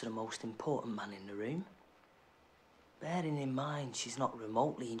it goes to the most important man in the room. Bearing in mind she's not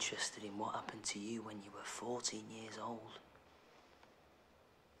remotely interested in what happened to you when you were 14 years old.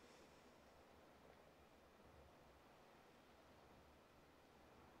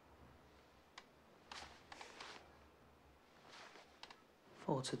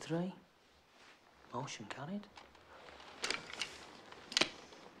 Four to three. Motion carried.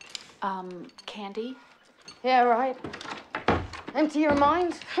 Candy? Yeah, right. Empty your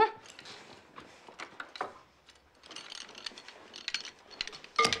mind.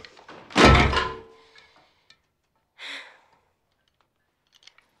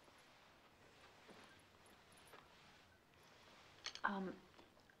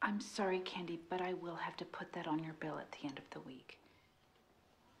 I'm sorry, Candy, but I will have to put that on your bill at the end of the week.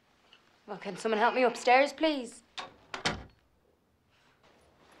 Well, can someone help me upstairs, please?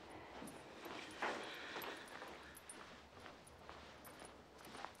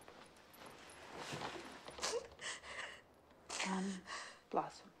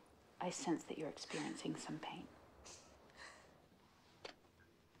 Blossom, I sense that you're experiencing some pain.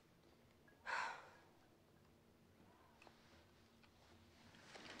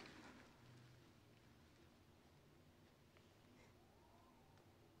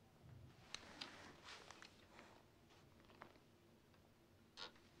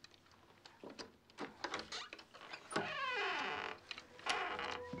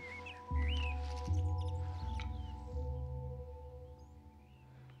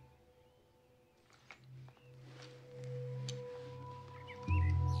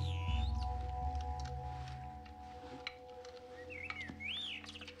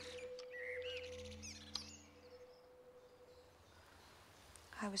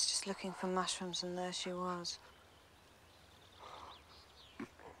 I was just looking for mushrooms and there she was.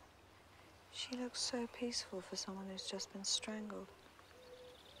 She looks so peaceful for someone who's just been strangled.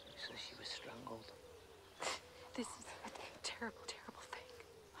 So she was strangled. This is a terrible, terrible thing.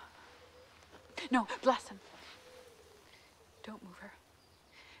 No, Blossom. Don't move her.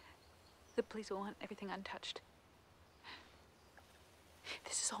 The police will want everything untouched.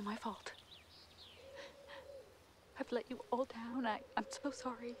 This is all my fault. I've let you all down. I'm so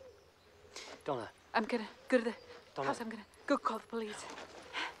sorry. Donna. I'm gonna go to the Donna. house. I'm gonna go call the police.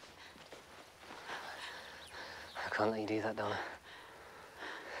 I can't let you do that, Donna.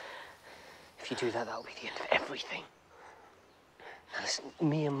 If you do that, that'll be the end of everything. Now listen,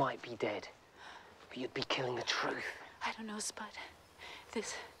 Mia might be dead, but you'd be killing the truth. I don't know, Spud.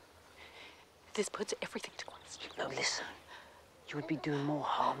 This puts everything to question. No, listen. You would be doing more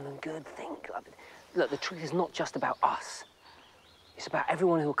harm than good. Think. Look, the truth is not just about us. It's about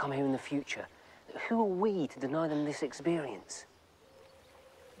everyone who will come here in the future. Who are we to deny them this experience?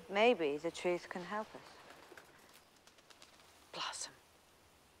 Maybe the truth can help us. Blossom.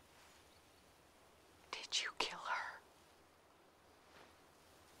 Did you kill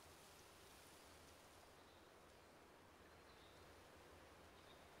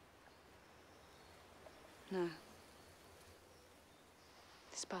her? No.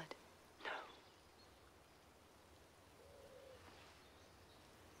 Spud. No.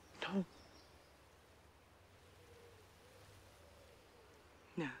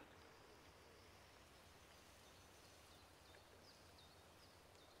 No.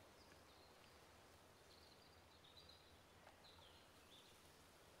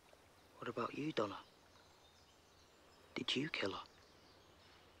 What about you, Donna? Did you kill her?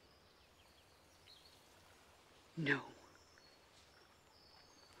 No.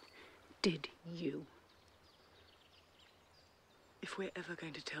 Did you? If we're ever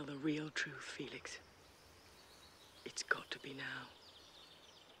going to tell the real truth, Felix, it's got to be now.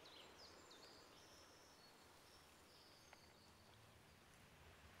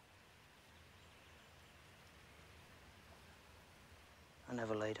 I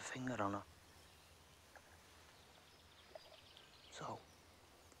never laid a finger on her. So,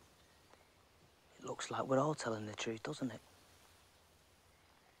 it looks like we're all telling the truth, doesn't it?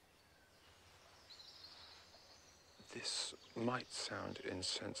 This might sound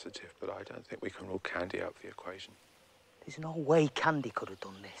insensitive, but I don't think we can rule Candy out of the equation. There's no way Candy could have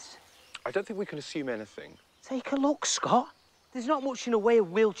done this. I don't think we can assume anything. Take a look, Scott. There's not much in the way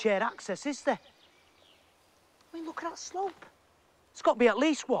of wheelchair access, is there? I mean, look at that slope. It's got to be at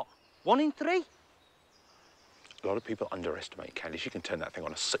least, what, 1 in 3? A lot of people underestimate Candy. She can turn that thing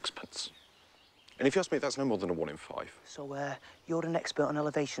on a sixpence. And if you ask me, that's no more than a 1 in 5. So, you're an expert on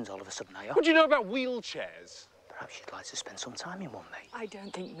elevations all of a sudden, are you? What do you know about wheelchairs? Perhaps you'd like to spend some time in one, mate. I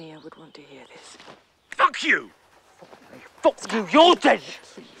don't think Mia would want to hear this. Fuck you! Fuck you, you're dead!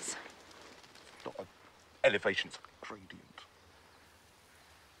 Please. Not an elevation, it's a gradient.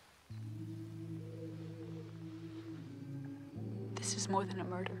 This is more than a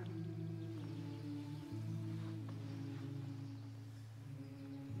murder.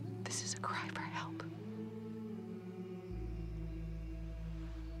 This is a cry for help.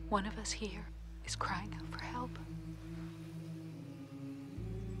 One of us here is crying out for help.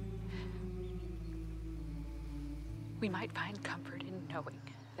 We might find comfort in knowing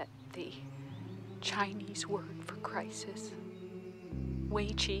that the Chinese word for crisis,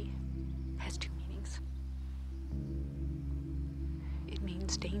 Wei Chi, has 2 meanings. It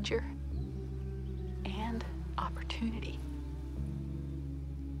means danger and opportunity.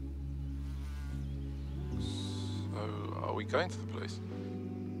 So, are we going to the police?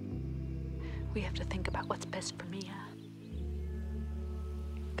 We have to think about what's best for Mia.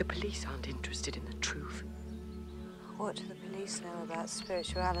 The police aren't interested in the truth. What do the police know about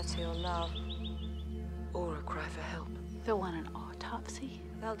spirituality or love? Or a cry for help. They'll want an autopsy.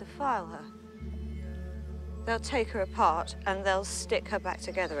 They'll defile her. They'll take her apart and they'll stick her back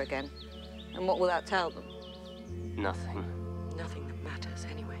together again. And what will that tell them? Nothing. Nothing that matters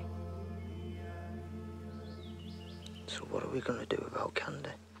anyway. So what are we going to do about Candy?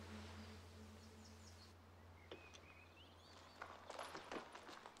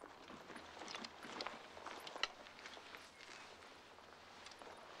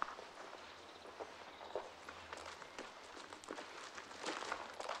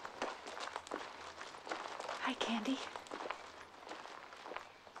 Hi, Candy.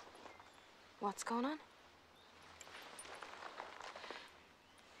 What's going on?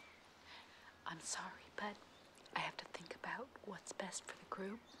 I'm sorry, but I have to think about what's best for the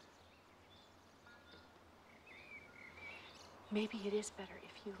group. Maybe it is better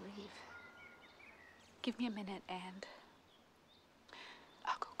if you leave. Give me a minute and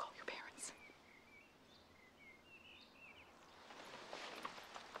I'll go call your parents.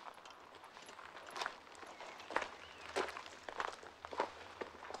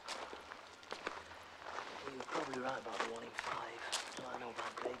 You're probably right about the 1 in 5. Do I know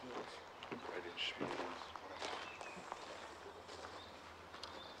about gradients? Gradients should be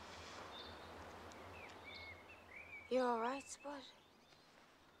You're all right, Spud?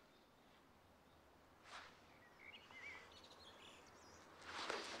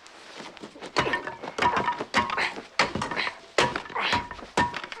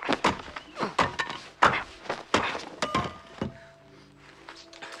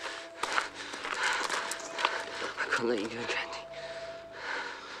 I can't let you go, Candy.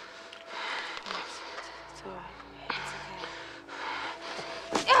 It's all right. It's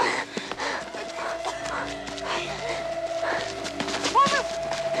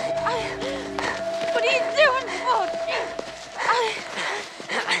What are you doing, Spud?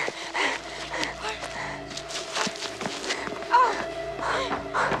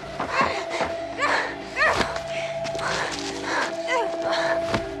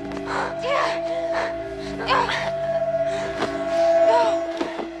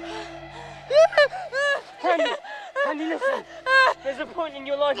 Candy, listen. There's a point in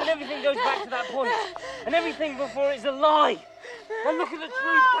your life and everything goes back to that point. And everything before it's a lie. Now look at the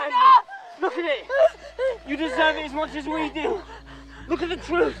truth, Candy. Look at it. You deserve it as much as we do. Look at the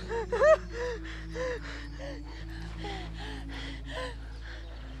truth.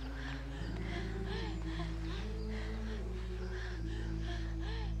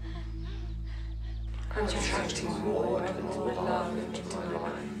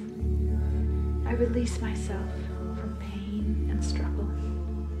 I release myself from pain and struggle.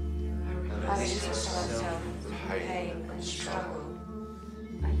 I release myself from pain and struggle.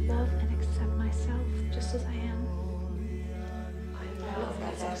 I love and accept myself just as I am. I love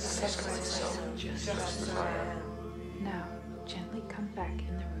and accept myself just as I am. Now, gently come back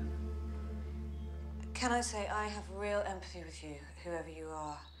in the room. Can I say I have real empathy with you, whoever you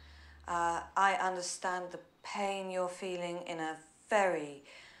are. I understand the pain you're feeling in a very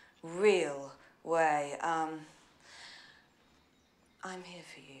real way. I'm here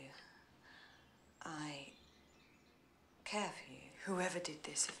for you. I care for you. Whoever did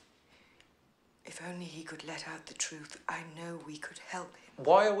this, if only he could let out the truth, I know we could help him.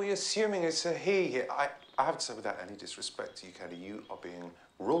 Why are we assuming it's a he here? I have to say, without any disrespect to you, Candy, you are being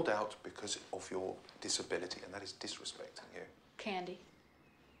ruled out because of your disability, and that is disrespecting you. Candy.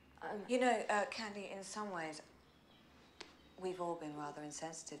 You know, Candy, in some ways, we've all been rather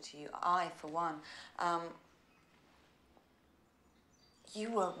insensitive to you. I, for one. You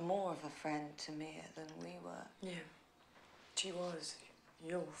were more of a friend to Mia than we were. Yeah, she was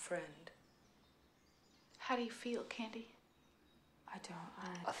your friend. How do you feel, Candy? I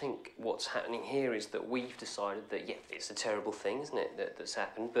think what's happening here is that we've decided that, yeah, it's a terrible thing, isn't it, that's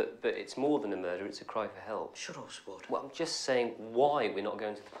happened, but it's more than a murder, it's a cry for help. Shut up, Spud. Well, I'm just saying why we're not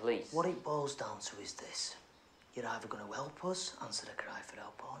going to the police. What it boils down to is this. You're either going to help us, answer the cry for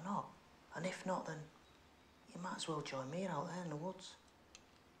help, or not. And if not, then you might as well join me out there in the woods.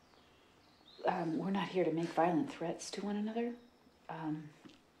 We're not here to make violent threats to one another.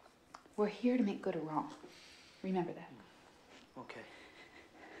 We're here to make good or wrong. Remember that. Okay.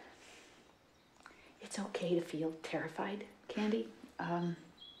 It's okay to feel terrified, Candy.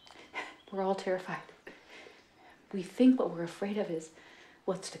 We're all terrified. We think what we're afraid of is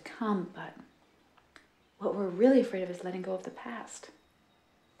what's to come, but what we're really afraid of is letting go of the past.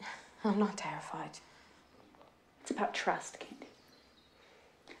 I'm not terrified. It's about trust, Candy.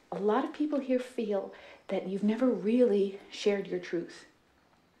 A lot of people here feel that you've never really shared your truth.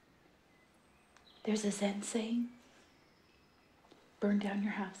 There's a Zen saying, burn down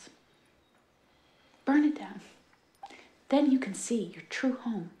your house. Burn it down. Then you can see your true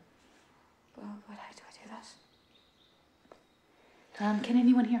home. Well, how do I do that? Can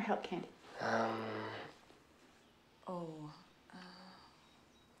anyone here help, Candy?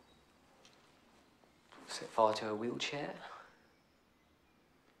 Set fire to a wheelchair?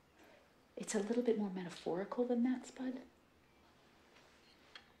 It's a little bit more metaphorical than that, Spud.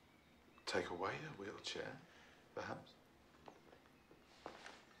 Take away a wheelchair, perhaps?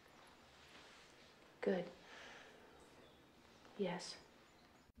 Good. Yes.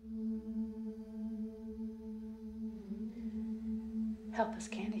 Help us,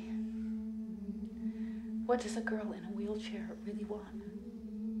 Candy. What does a girl in a wheelchair really want?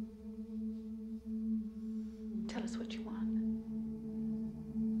 Tell us what you want.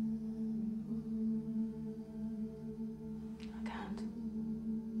 I can't.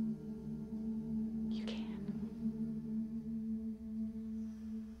 You can.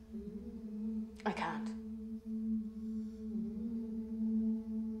 I can't.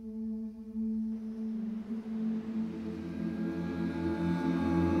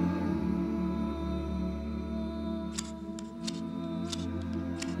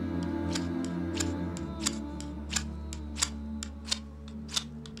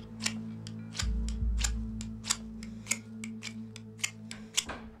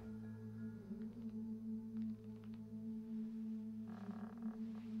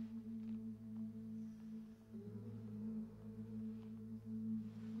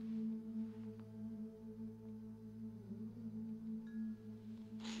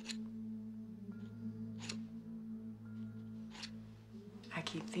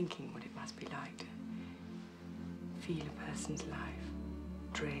 thinking what it must be like to feel a person's life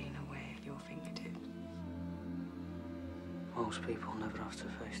drain away at your fingertips. Most people never have to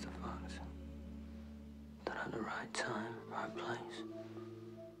face the facts. They're at the right time, right place.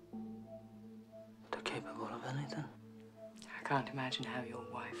 They're capable of anything. I can't imagine how your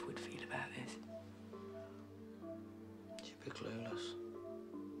wife would feel about this. She'd be clueless.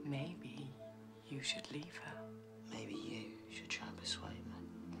 Maybe you should leave her. Maybe you should try and persuade me.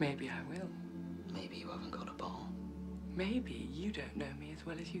 Maybe I will. Maybe you haven't got a ball. Maybe you don't know me as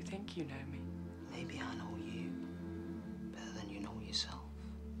well as you think you know me. Maybe I know you better than you know yourself.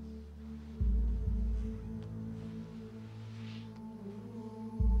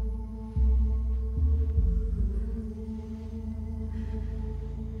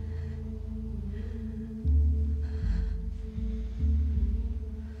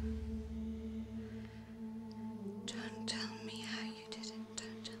 Don't tell me how you did it.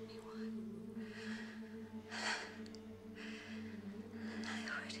 Don't tell me why. I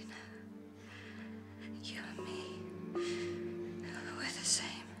already know. You and me, we're the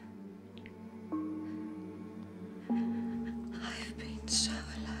same. I've been so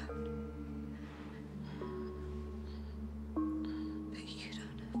alone. But you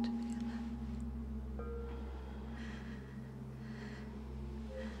don't have to be alone.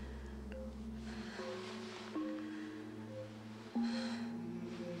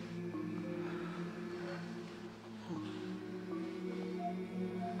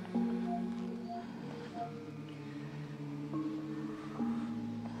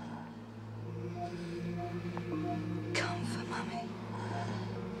 Come for Mummy.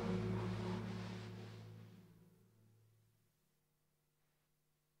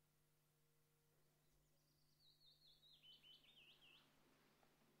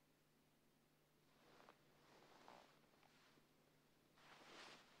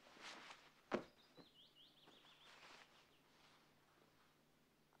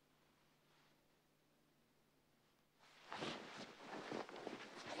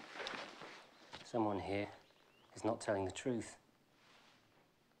 Someone here is not telling the truth.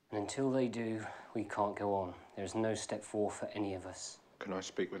 And until they do, we can't go on. There's no step forward for any of us. Can I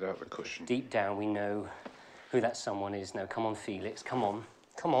speak without the cushion? Deep down, we know who that someone is. Now, come on, Felix, come on.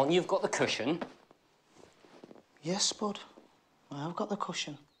 Come on, you've got the cushion. Yes, Bud. I've got the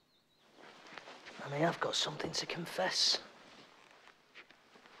cushion. And I have got something to confess.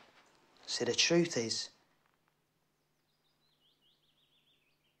 See, the truth is,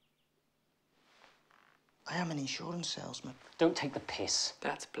 I am an insurance salesman. Don't take the piss.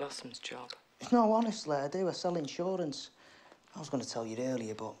 That's Blossom's job. No, honestly, I do. I sell insurance. I was going to tell you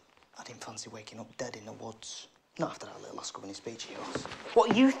earlier, but I didn't fancy waking up dead in the woods. Not after that little last-governing speech of yours.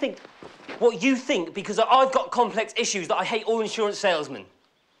 What you think? What you think? Because I've got complex issues that I hate all insurance salesmen.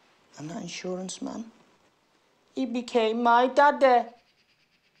 And that insurance man, he became my daddy.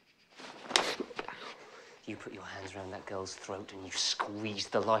 You put your hands around that girl's throat and you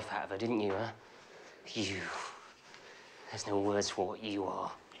squeezed the life out of her, didn't you, huh? You. There's no words for what you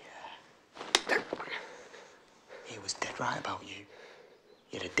are. Yeah. He was dead right about you.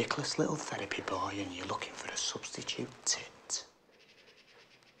 You're a dickless little therapy boy and you're looking for a substitute tit.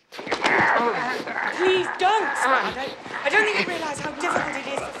 Please don't! I don't think you realise how difficult it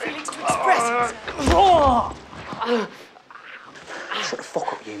is for Felix to express himself. Shut the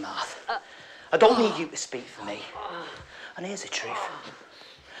fuck up, you, Martha. I don't need you to speak for me. And here's the truth.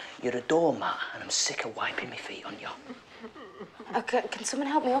 You're a doormat and I'm sick of wiping my feet on you. Okay, can someone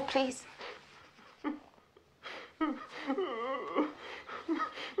help me up, please? I'm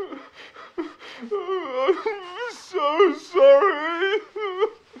so sorry.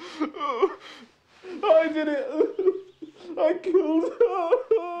 I did it. I killed her.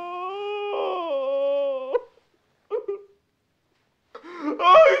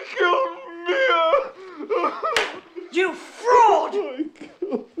 I killed Mia. You fraud! I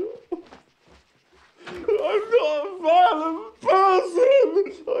killed her. I'm not a violent person.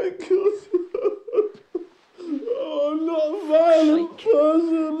 I killed her. Oh, I'm not a violent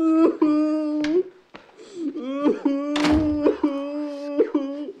person.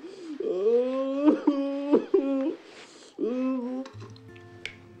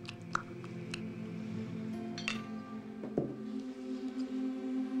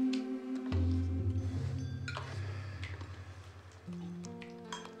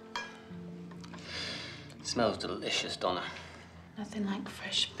 Smells delicious, Donna. Nothing like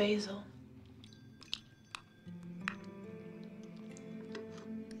fresh basil.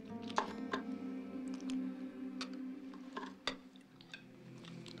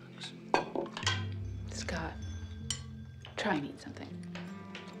 Scott, try and eat something.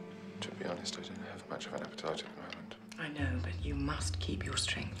 To be honest, I don't have much of an appetite at the moment. I know, but you must keep your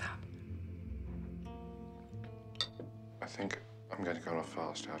strength up. I think I'm going to go on a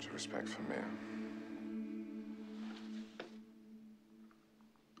fast out of respect for Mia.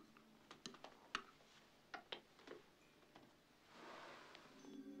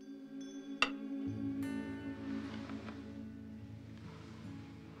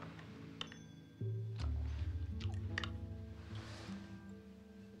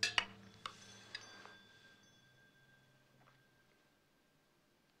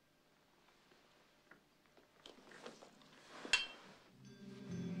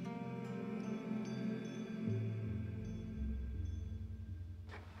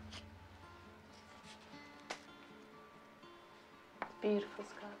 Beautiful,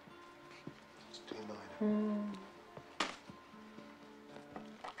 Scott. It's D minor.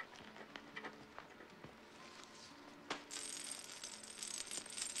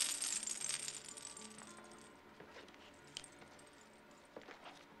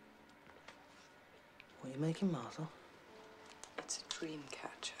 What are you making, Martha? It's a dream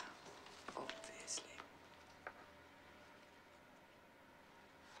catcher, obviously.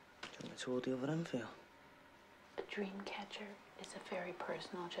 Do you want me to order the other end for you? A dream catcher is a very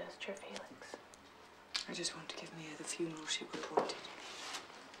personal gesture, Felix. I just want to give Mia the funeral she would have wanted.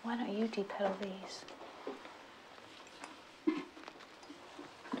 Why don't you depetal these?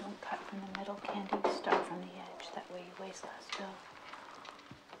 Don't cut from the middle, Candy. Start from the edge. That way you waste less dough.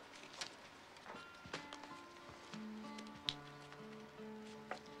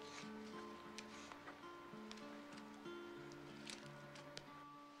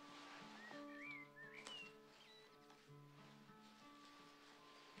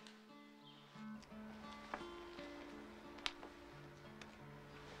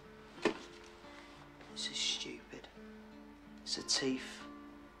 This is stupid. It's a thief,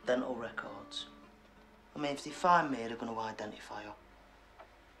 dental records. I mean, if they find me, they're going to identify her.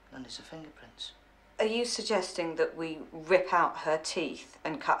 And there's the fingerprints. Are you suggesting that we rip out her teeth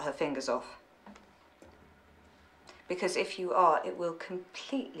and cut her fingers off? Because if you are, it will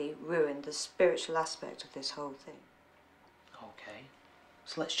completely ruin the spiritual aspect of this whole thing. Okay.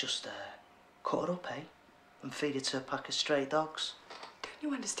 So let's just cut her up, eh? And feed it to a pack of stray dogs. Don't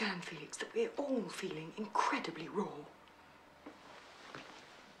you understand, Felix, that we're all feeling incredibly raw?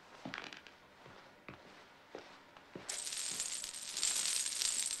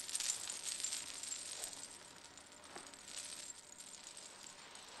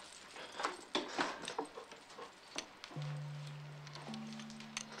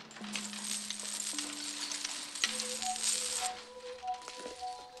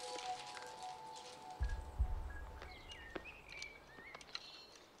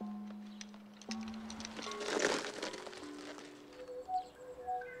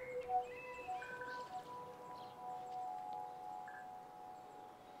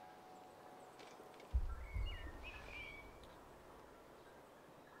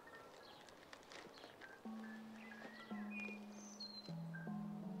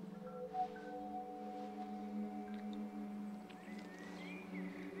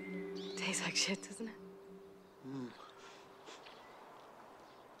 Tastes like shit, doesn't it?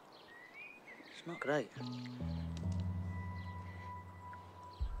 It's not great.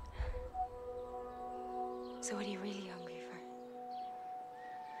 So what are you really hungry for?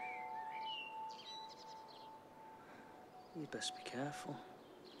 You'd best be careful.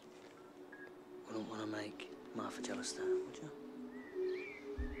 Wouldn't want to make Martha jealous there, would you?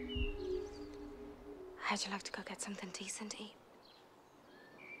 How'd you like to go get something decent to eat?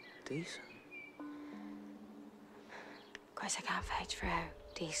 Decent? Of course, I can't vouch for how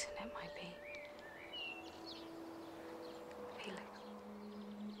decent it might be. Felix.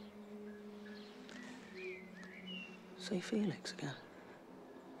 Say Felix again.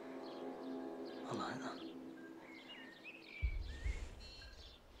 I like that.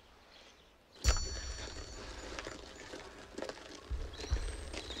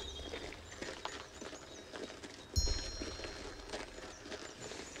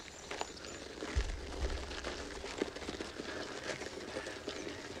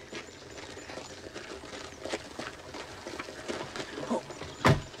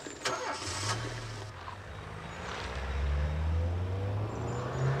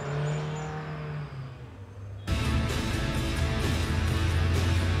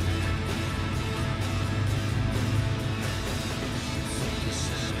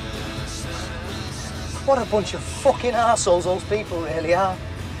 What a bunch of fucking arseholes those people really are.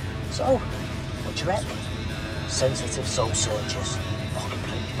 So, what do you reckon? Sensitive soul searchers, or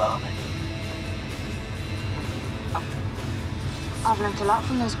completely balmy? I've learned a lot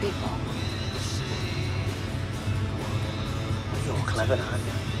from those people. You're clever, aren't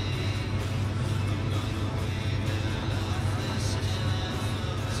you?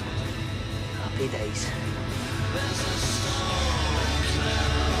 Happy days.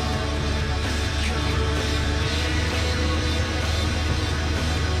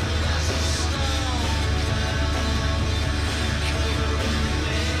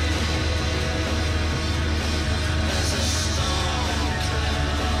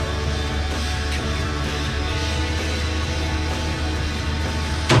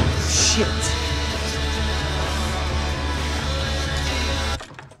 Shit!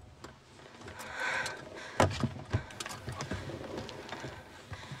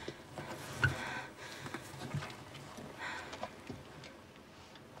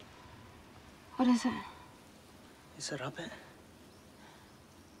 What is it? It's a rabbit.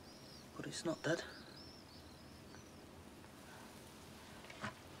 But it's not dead.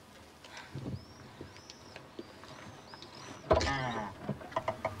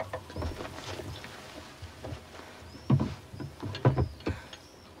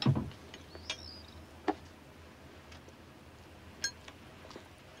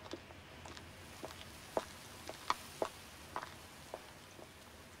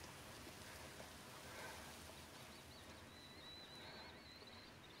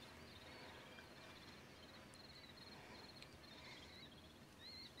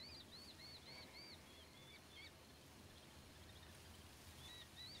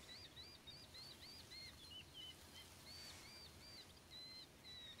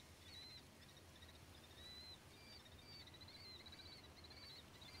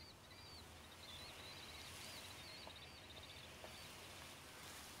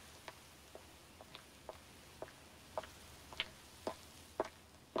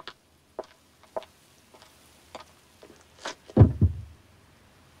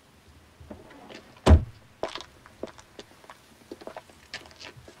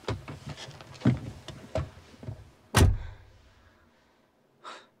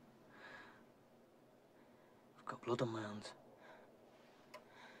 I've got blood on my hands.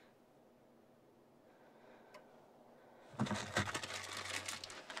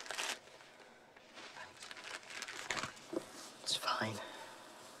 It's fine.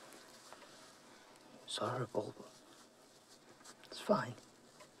 It's horrible, but it's fine.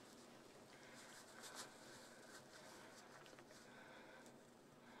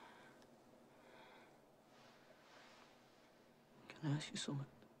 Can I ask you something?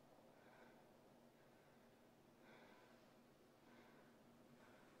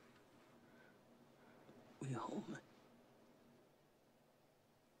 Will you hold me?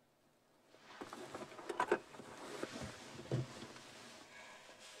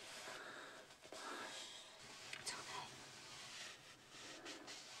 It's okay.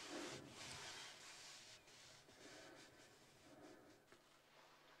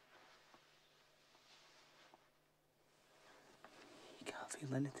 You can't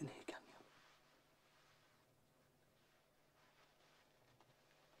feel anything here, can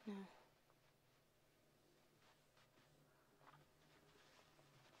you? No.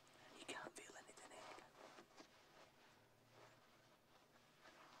 You can't feel anything here, can you?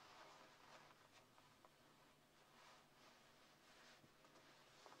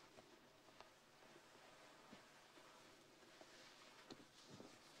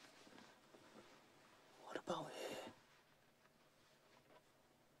 What about here?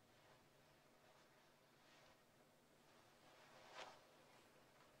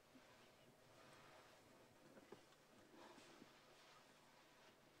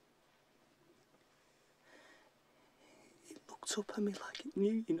 It looked up at me like it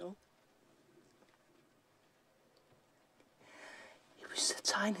knew, you know. It was a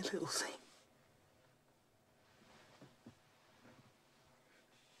tiny little thing.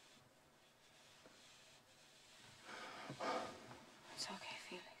 It's okay,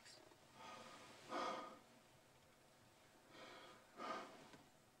 Felix.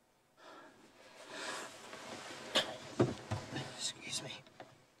 Excuse me.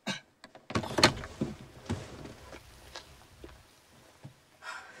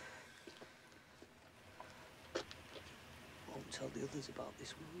 Won't tell the others about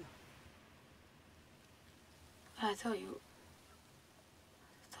this, will you? I thought you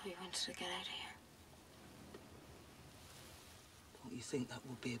wanted to get out of here. Don't you think that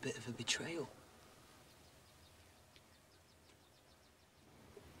would be a bit of a betrayal?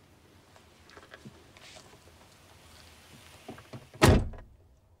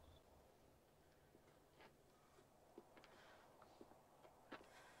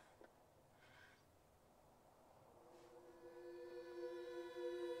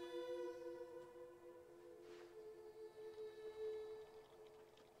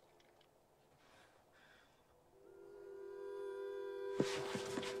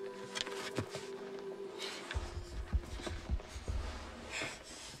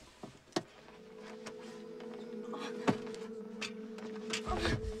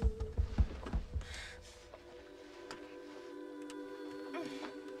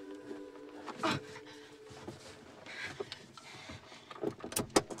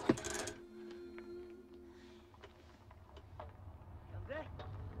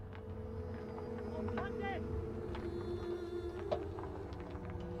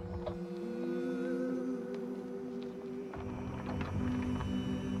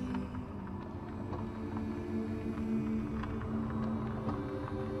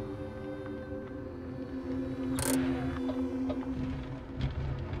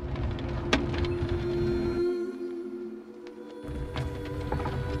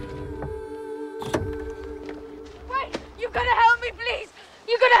 You've got to help me, please!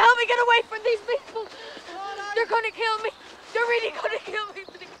 You've got to help me get away from these people! They're gonna kill me! They're really gonna kill me,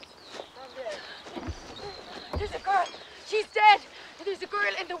 please! There's a girl! She's dead! There's a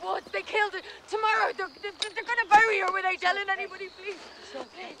girl in the woods! They killed her! Tomorrow they're gonna bury her without telling anybody, please!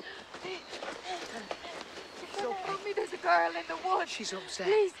 Please, please. Help me, there's a girl in the woods! She's upset.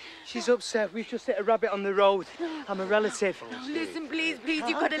 Please! She's upset. We've just hit a rabbit on the road. I'm a relative. No, listen, please,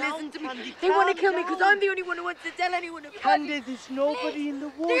 you've got to listen to me. Candy, They want to calm kill me because down. I'm the only one who wants to tell anyone about Candy, it. there's nobody in the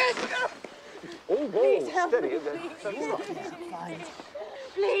woods. There's Oh, whoa, Please help steady. me, please. Fine.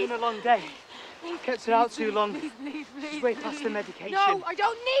 Please. It's been a long day. Kept her out too long. Please, She's way past the medication. No, I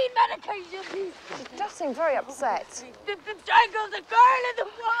don't need medication, please. She does seem very upset. The strangled the girl in the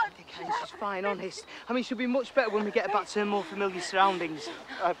woods. She's fine, honest. I mean, she'll be much better when we get her back to her more familiar surroundings.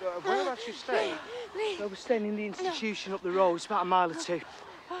 Where about you staying? Well, we're staying in the institution up the road. It's about a mile or two.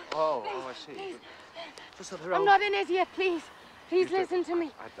 Oh, I see. Just up the road. I'm not in it yet, please. Please listen to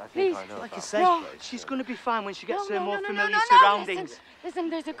me. I think Please. I know. Like I about say, this place, she's going to be fine when she gets to her No, more no, no, familiar no, no, surroundings. Listen,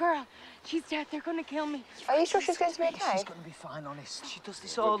 there's a girl. She's dead. They're going to kill me. Are you sure she's going to be okay? She's going to be fine, honest. She does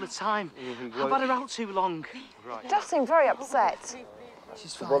this all the time. Well, I've had her out too long. Right. She does seem very upset.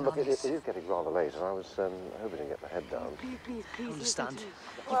 She's fine, Well, look, it honest. is getting rather late, and I was hoping to get my head down. Please, I understand.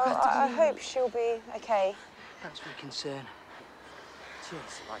 Well, I hope she'll be okay. Thanks for your concern.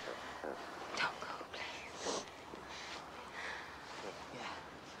 Cheers. Don't go, please.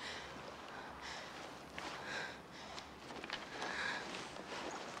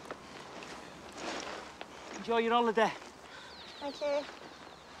 Enjoy your holiday. Thank you. Oh,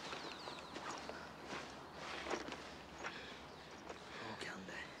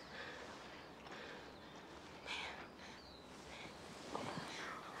 Candy.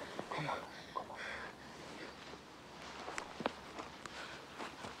 Come on.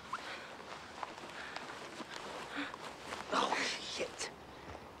 Oh, shit.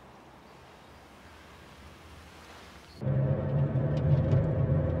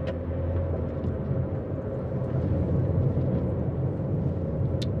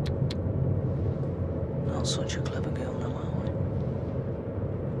 Not such a clever girl, now, are we?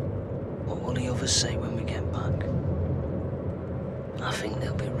 What will the others say when we get back? I think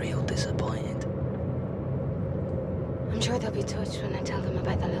they'll be real disappointed. I'm sure they'll be touched when I tell them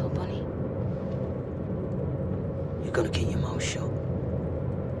about the little bunny. You're gonna keep your mouth shut.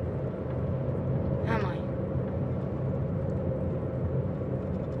 Am I?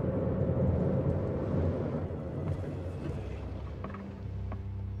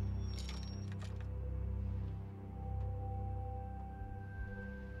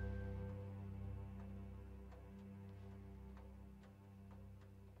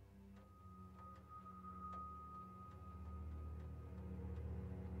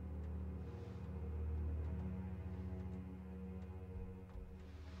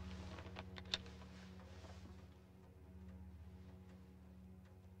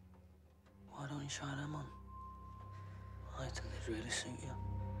 Why don't you try them on? I think they'd really suit you.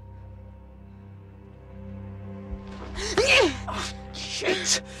 Oh,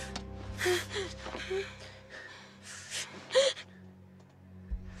 shit!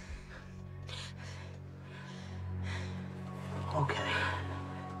 Okay,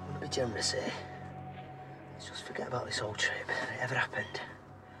 I'm gonna be generous here. Let's just forget about this whole trip. If it ever happened,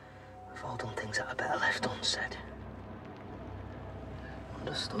 we've all done things that are better left unsaid.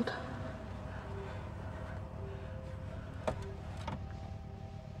 Understood?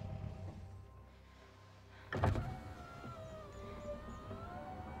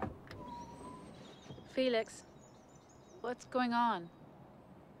 Felix, what's going on?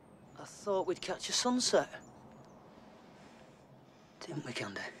 I thought we'd catch a sunset. Didn't we,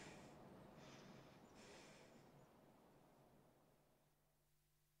 Candy?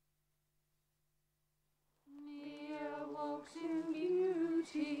 Mia walks in beauty.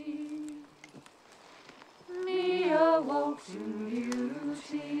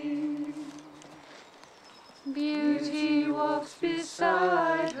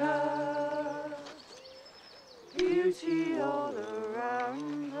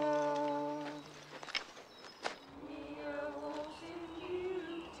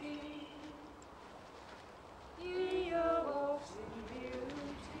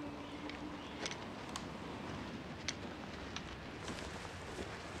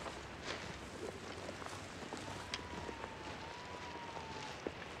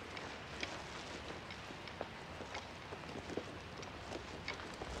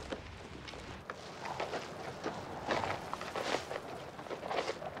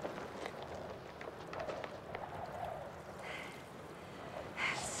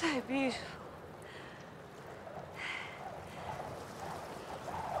 So beautiful.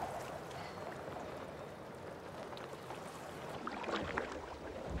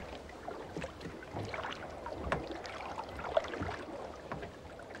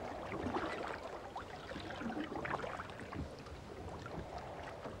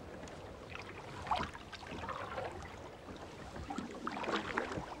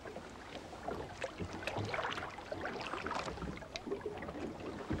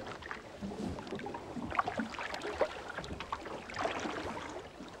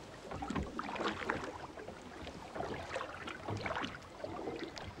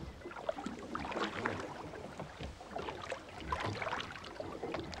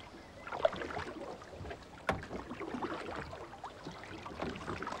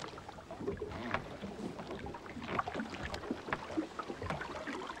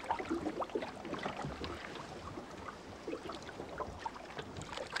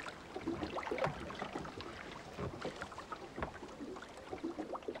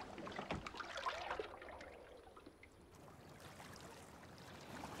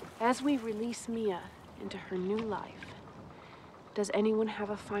 As we release Mia into her new life, does anyone have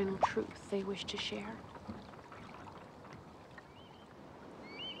a final truth they wish to share?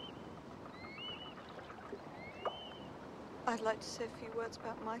 I'd like to say a few words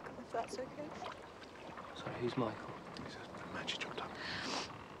about Michael, if that's okay. Sorry, who's Michael? He's a magic job.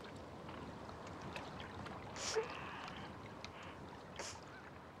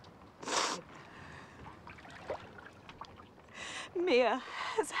 Mia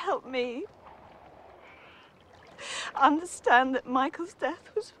has helped me understand that Michael's death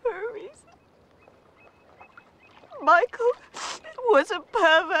was for a reason. Michael was a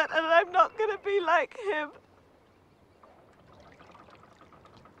pervert, and I'm not going to be like him.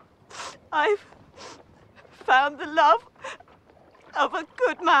 I've found the love of a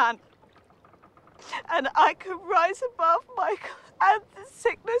good man, and I can rise above Michael and the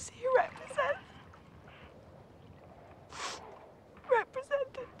sickness he represented.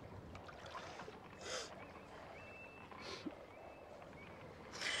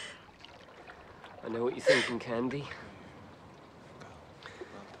 I know what you're thinking, Candy.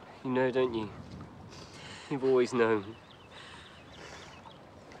 You know, don't you? You've always known.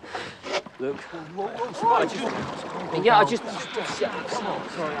 Look, I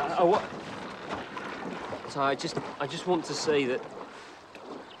just want to say that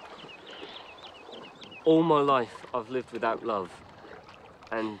all my life I've lived without love,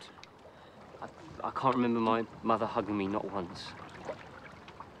 and I can't remember my mother hugging me not once.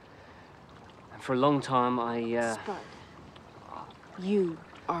 And for a long time, Spud, you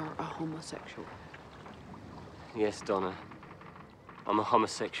are a homosexual. Yes, Donna, I'm a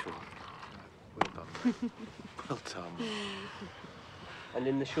homosexual. Well done. Well done. And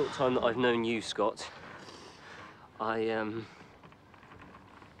in the short time that I've known you, Scott, I've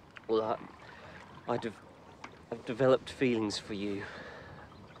developed feelings for you.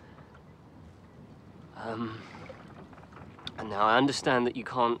 And now I understand that you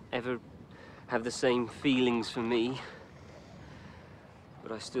can't ever have the same feelings for me,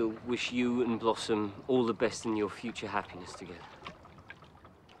 but I still wish you and Blossom all the best in your future happiness together.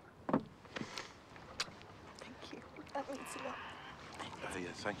 Thank you. That means a lot.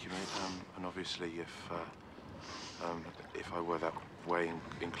 Yeah, thank you, mate. And obviously, if I were that way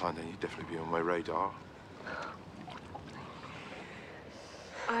inclined, then you'd definitely be on my radar.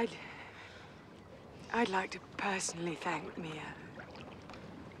 I'd like to personally thank Mia.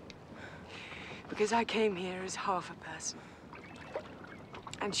 Because I came here as half a person.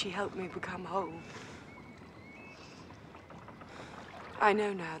 And she helped me become whole. I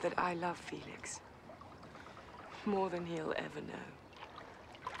know now that I love Felix. More than he'll ever know.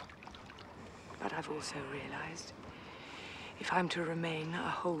 But I've also realized, if I'm to remain a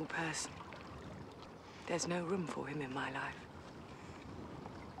whole person, there's no room for him in my life.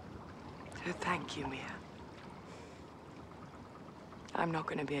 So thank you, Mia. I'm not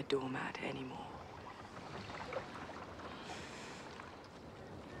going to be a doormat anymore.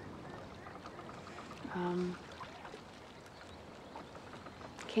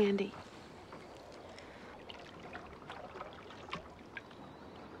 Candy.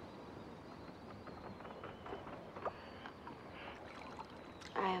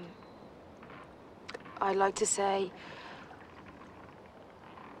 I'd like to say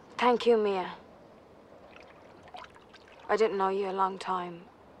thank you, Mia. I didn't know you a long time,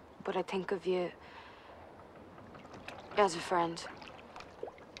 but I think of you as a friend.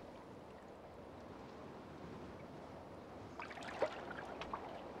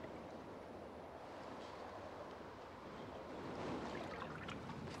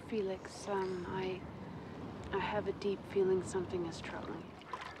 Felix, I have a deep feeling something is troubling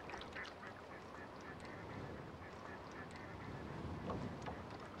you.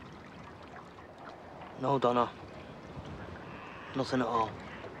 No, Donna. Nothing at all.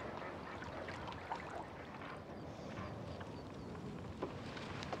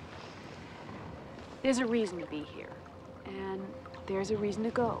 There's a reason to be here, and there's a reason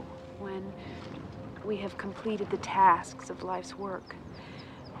to go when we have completed the tasks of life's work.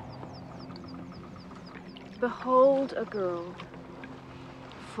 Behold a girl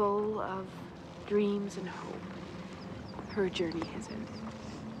full of dreams and hope. Her journey has ended,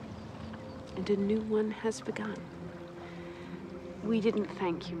 and a new one has begun. We didn't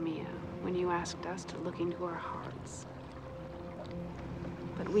thank you, Mia, when you asked us to look into our hearts.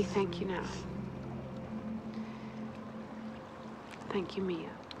 But we thank you now. Thank you, Mia.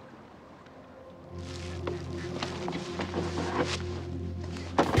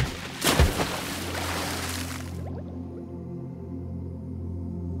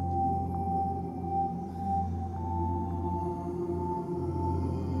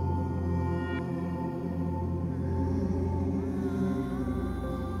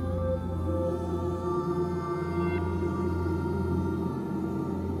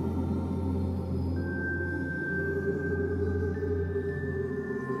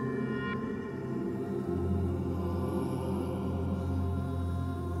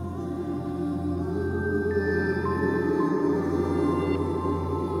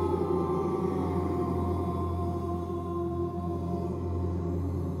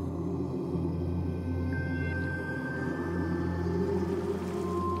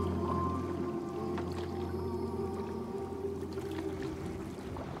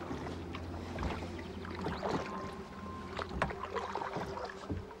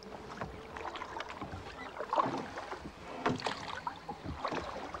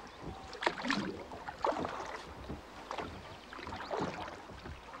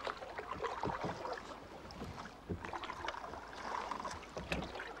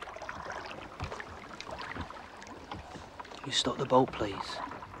 You stop the boat, please.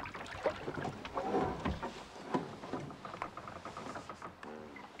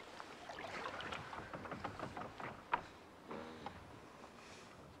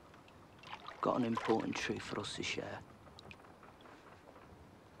 Got an important truth for us to share.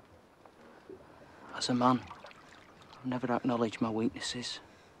 As a man, I've never acknowledged my weaknesses,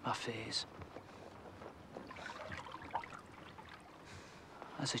 my fears.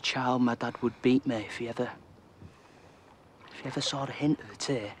 As a child, my dad would beat me if he ever saw a hint of a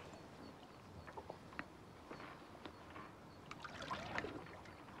tear.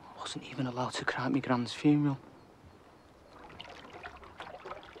 I wasn't even allowed to cry at my grand's funeral.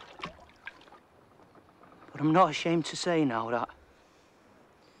 But I'm not ashamed to say now that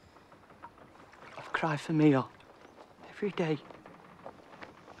I've cried for Mia every day.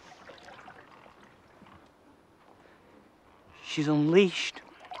 She's unleashed.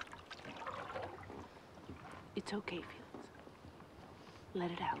 It's okay, Felix. Let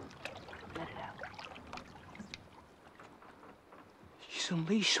it out. Let it out. She's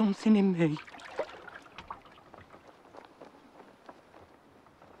unleashed something in me.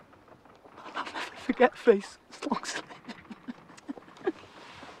 I'll never forget face as long as I live.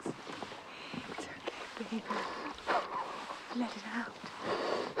 It's okay, baby. Let it out.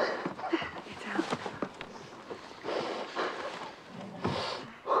 It's out.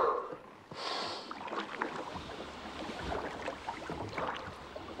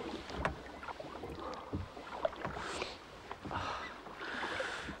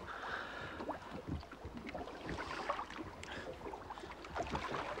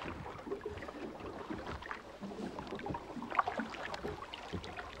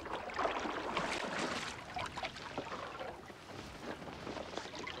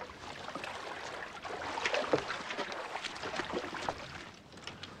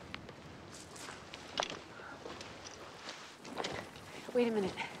 Wait a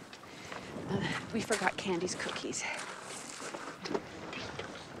minute. We forgot Candy's cookies.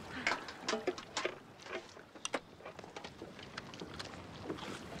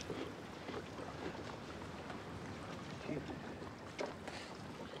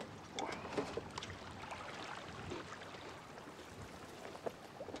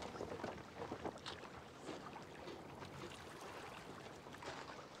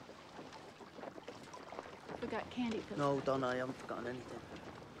 Forgot Candy cookies. No, Donna, I haven't forgotten anything.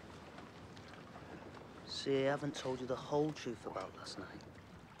 See, I haven't told you the whole truth about last night.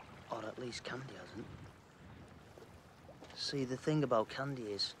 Or at least Candy hasn't. See, the thing about Candy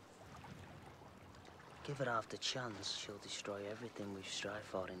is Give her half the chance, she'll destroy everything we've strived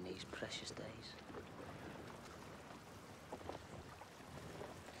for in these precious days.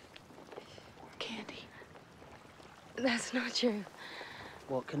 Candy. That's not true.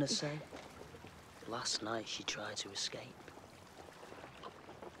 What can I say? Last night she tried to escape.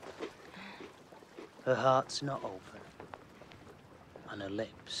 Her heart's not open. And her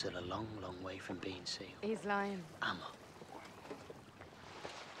lips are a long, long way from being sealed. He's lying. Am I?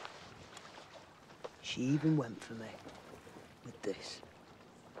 She even went for me with this.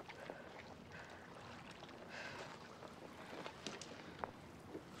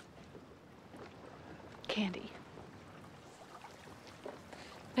 Candy.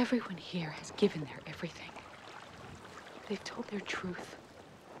 Everyone here has given their everything. They've told their truth.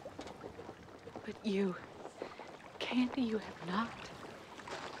 But you, Candy, you have not.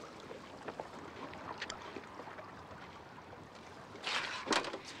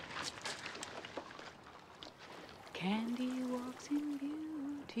 Candy walks in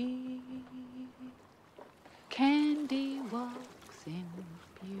beauty. Candy walks in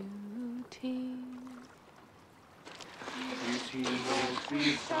beauty. Beauty walks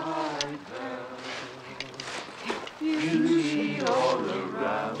beside her. Beauty all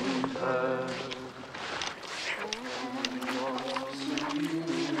around her.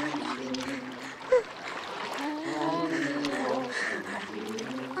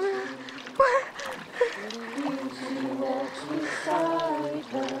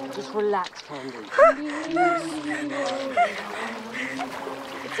 Just relax, Candy.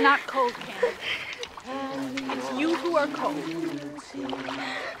 It's not cold, Candy. It's you who are cold.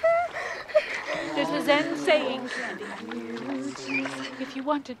 There's a Zen saying, Candy. If you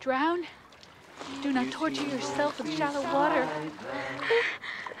want to drown, do not torture yourself with shallow water.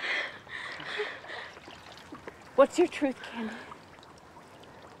 What's your truth, Candy?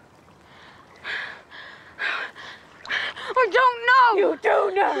 I don't know! You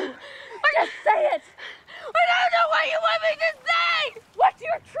do know! Just say it! I don't know what you want me to say! What's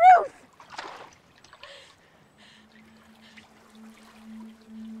your truth?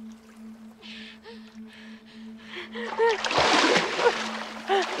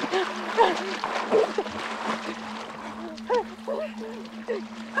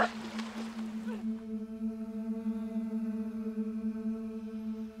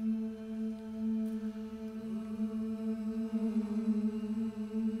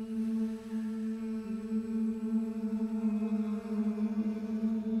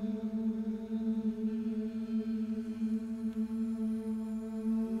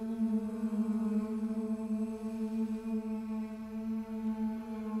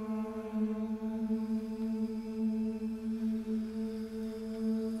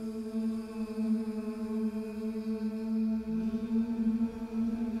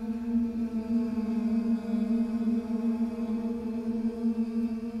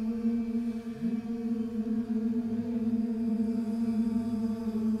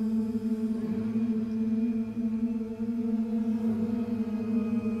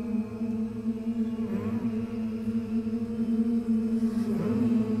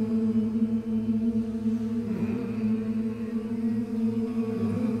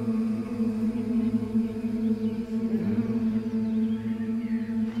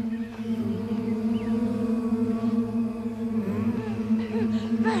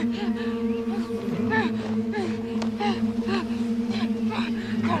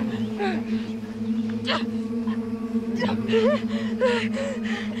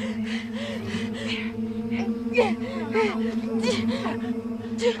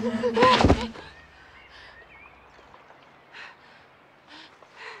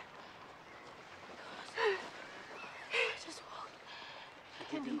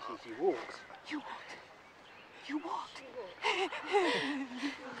 She walks. You walked. You walked.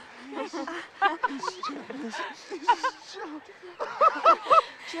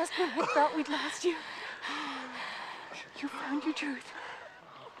 Just when I thought we'd lost you, you found your truth.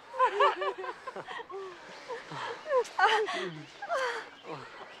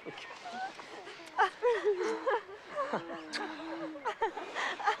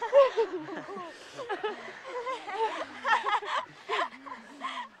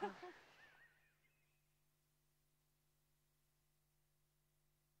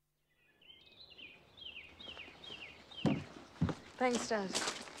 Thanks, Dad.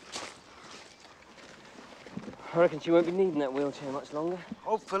 I reckon she won't be needing that wheelchair much longer.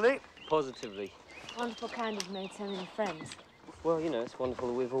 Hopefully. Positively. Wonderful Candy's made so many friends. Well, you know, it's wonderful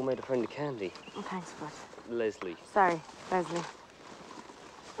that we've all made a friend of Candy. Oh, thanks, bud. Leslie. Sorry, Leslie.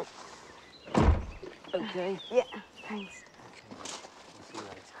 Okay. Yeah, thanks. Okay. I'll see you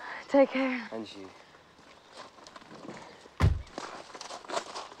later. Take care. And you.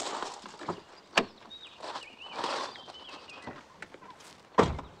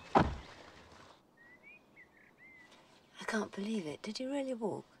 can't believe it. Did you really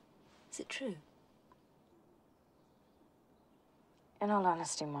walk? Is it true? In all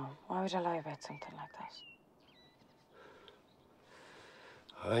honesty, Mom, why would I lie about something like that?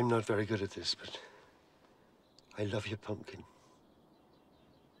 I'm not very good at this, but I love you, Pumpkin.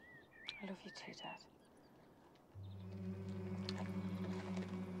 I love you too, Dad.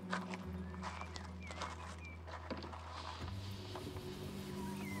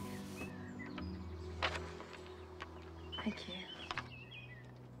 Thank you.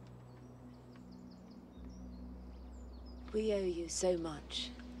 We owe you so much.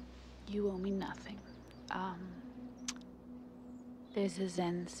 You owe me nothing. There's a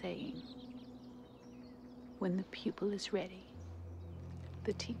Zen saying, when the pupil is ready,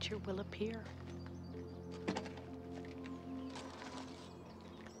 the teacher will appear.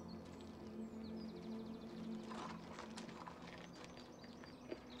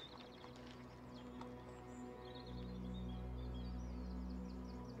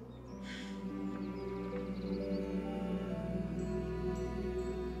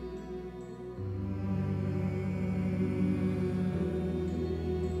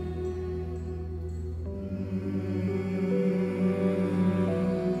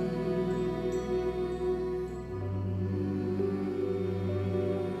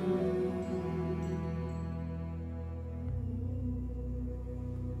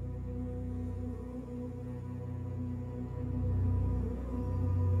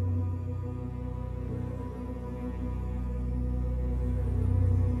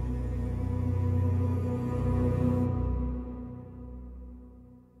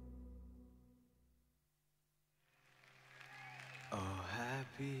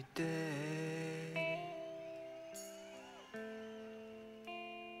 Happy day,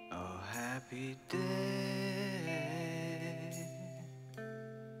 oh happy day,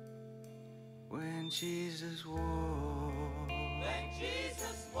 when Jesus walked, when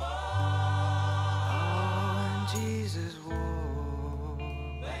Jesus walked, oh when Jesus walked,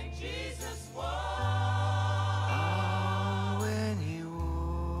 when Jesus walked, oh when he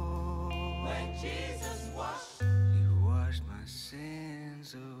walked, when Jesus washed, he washed my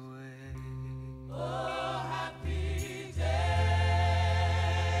sins away. Oh, happy day,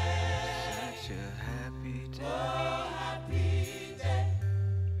 such a happy day.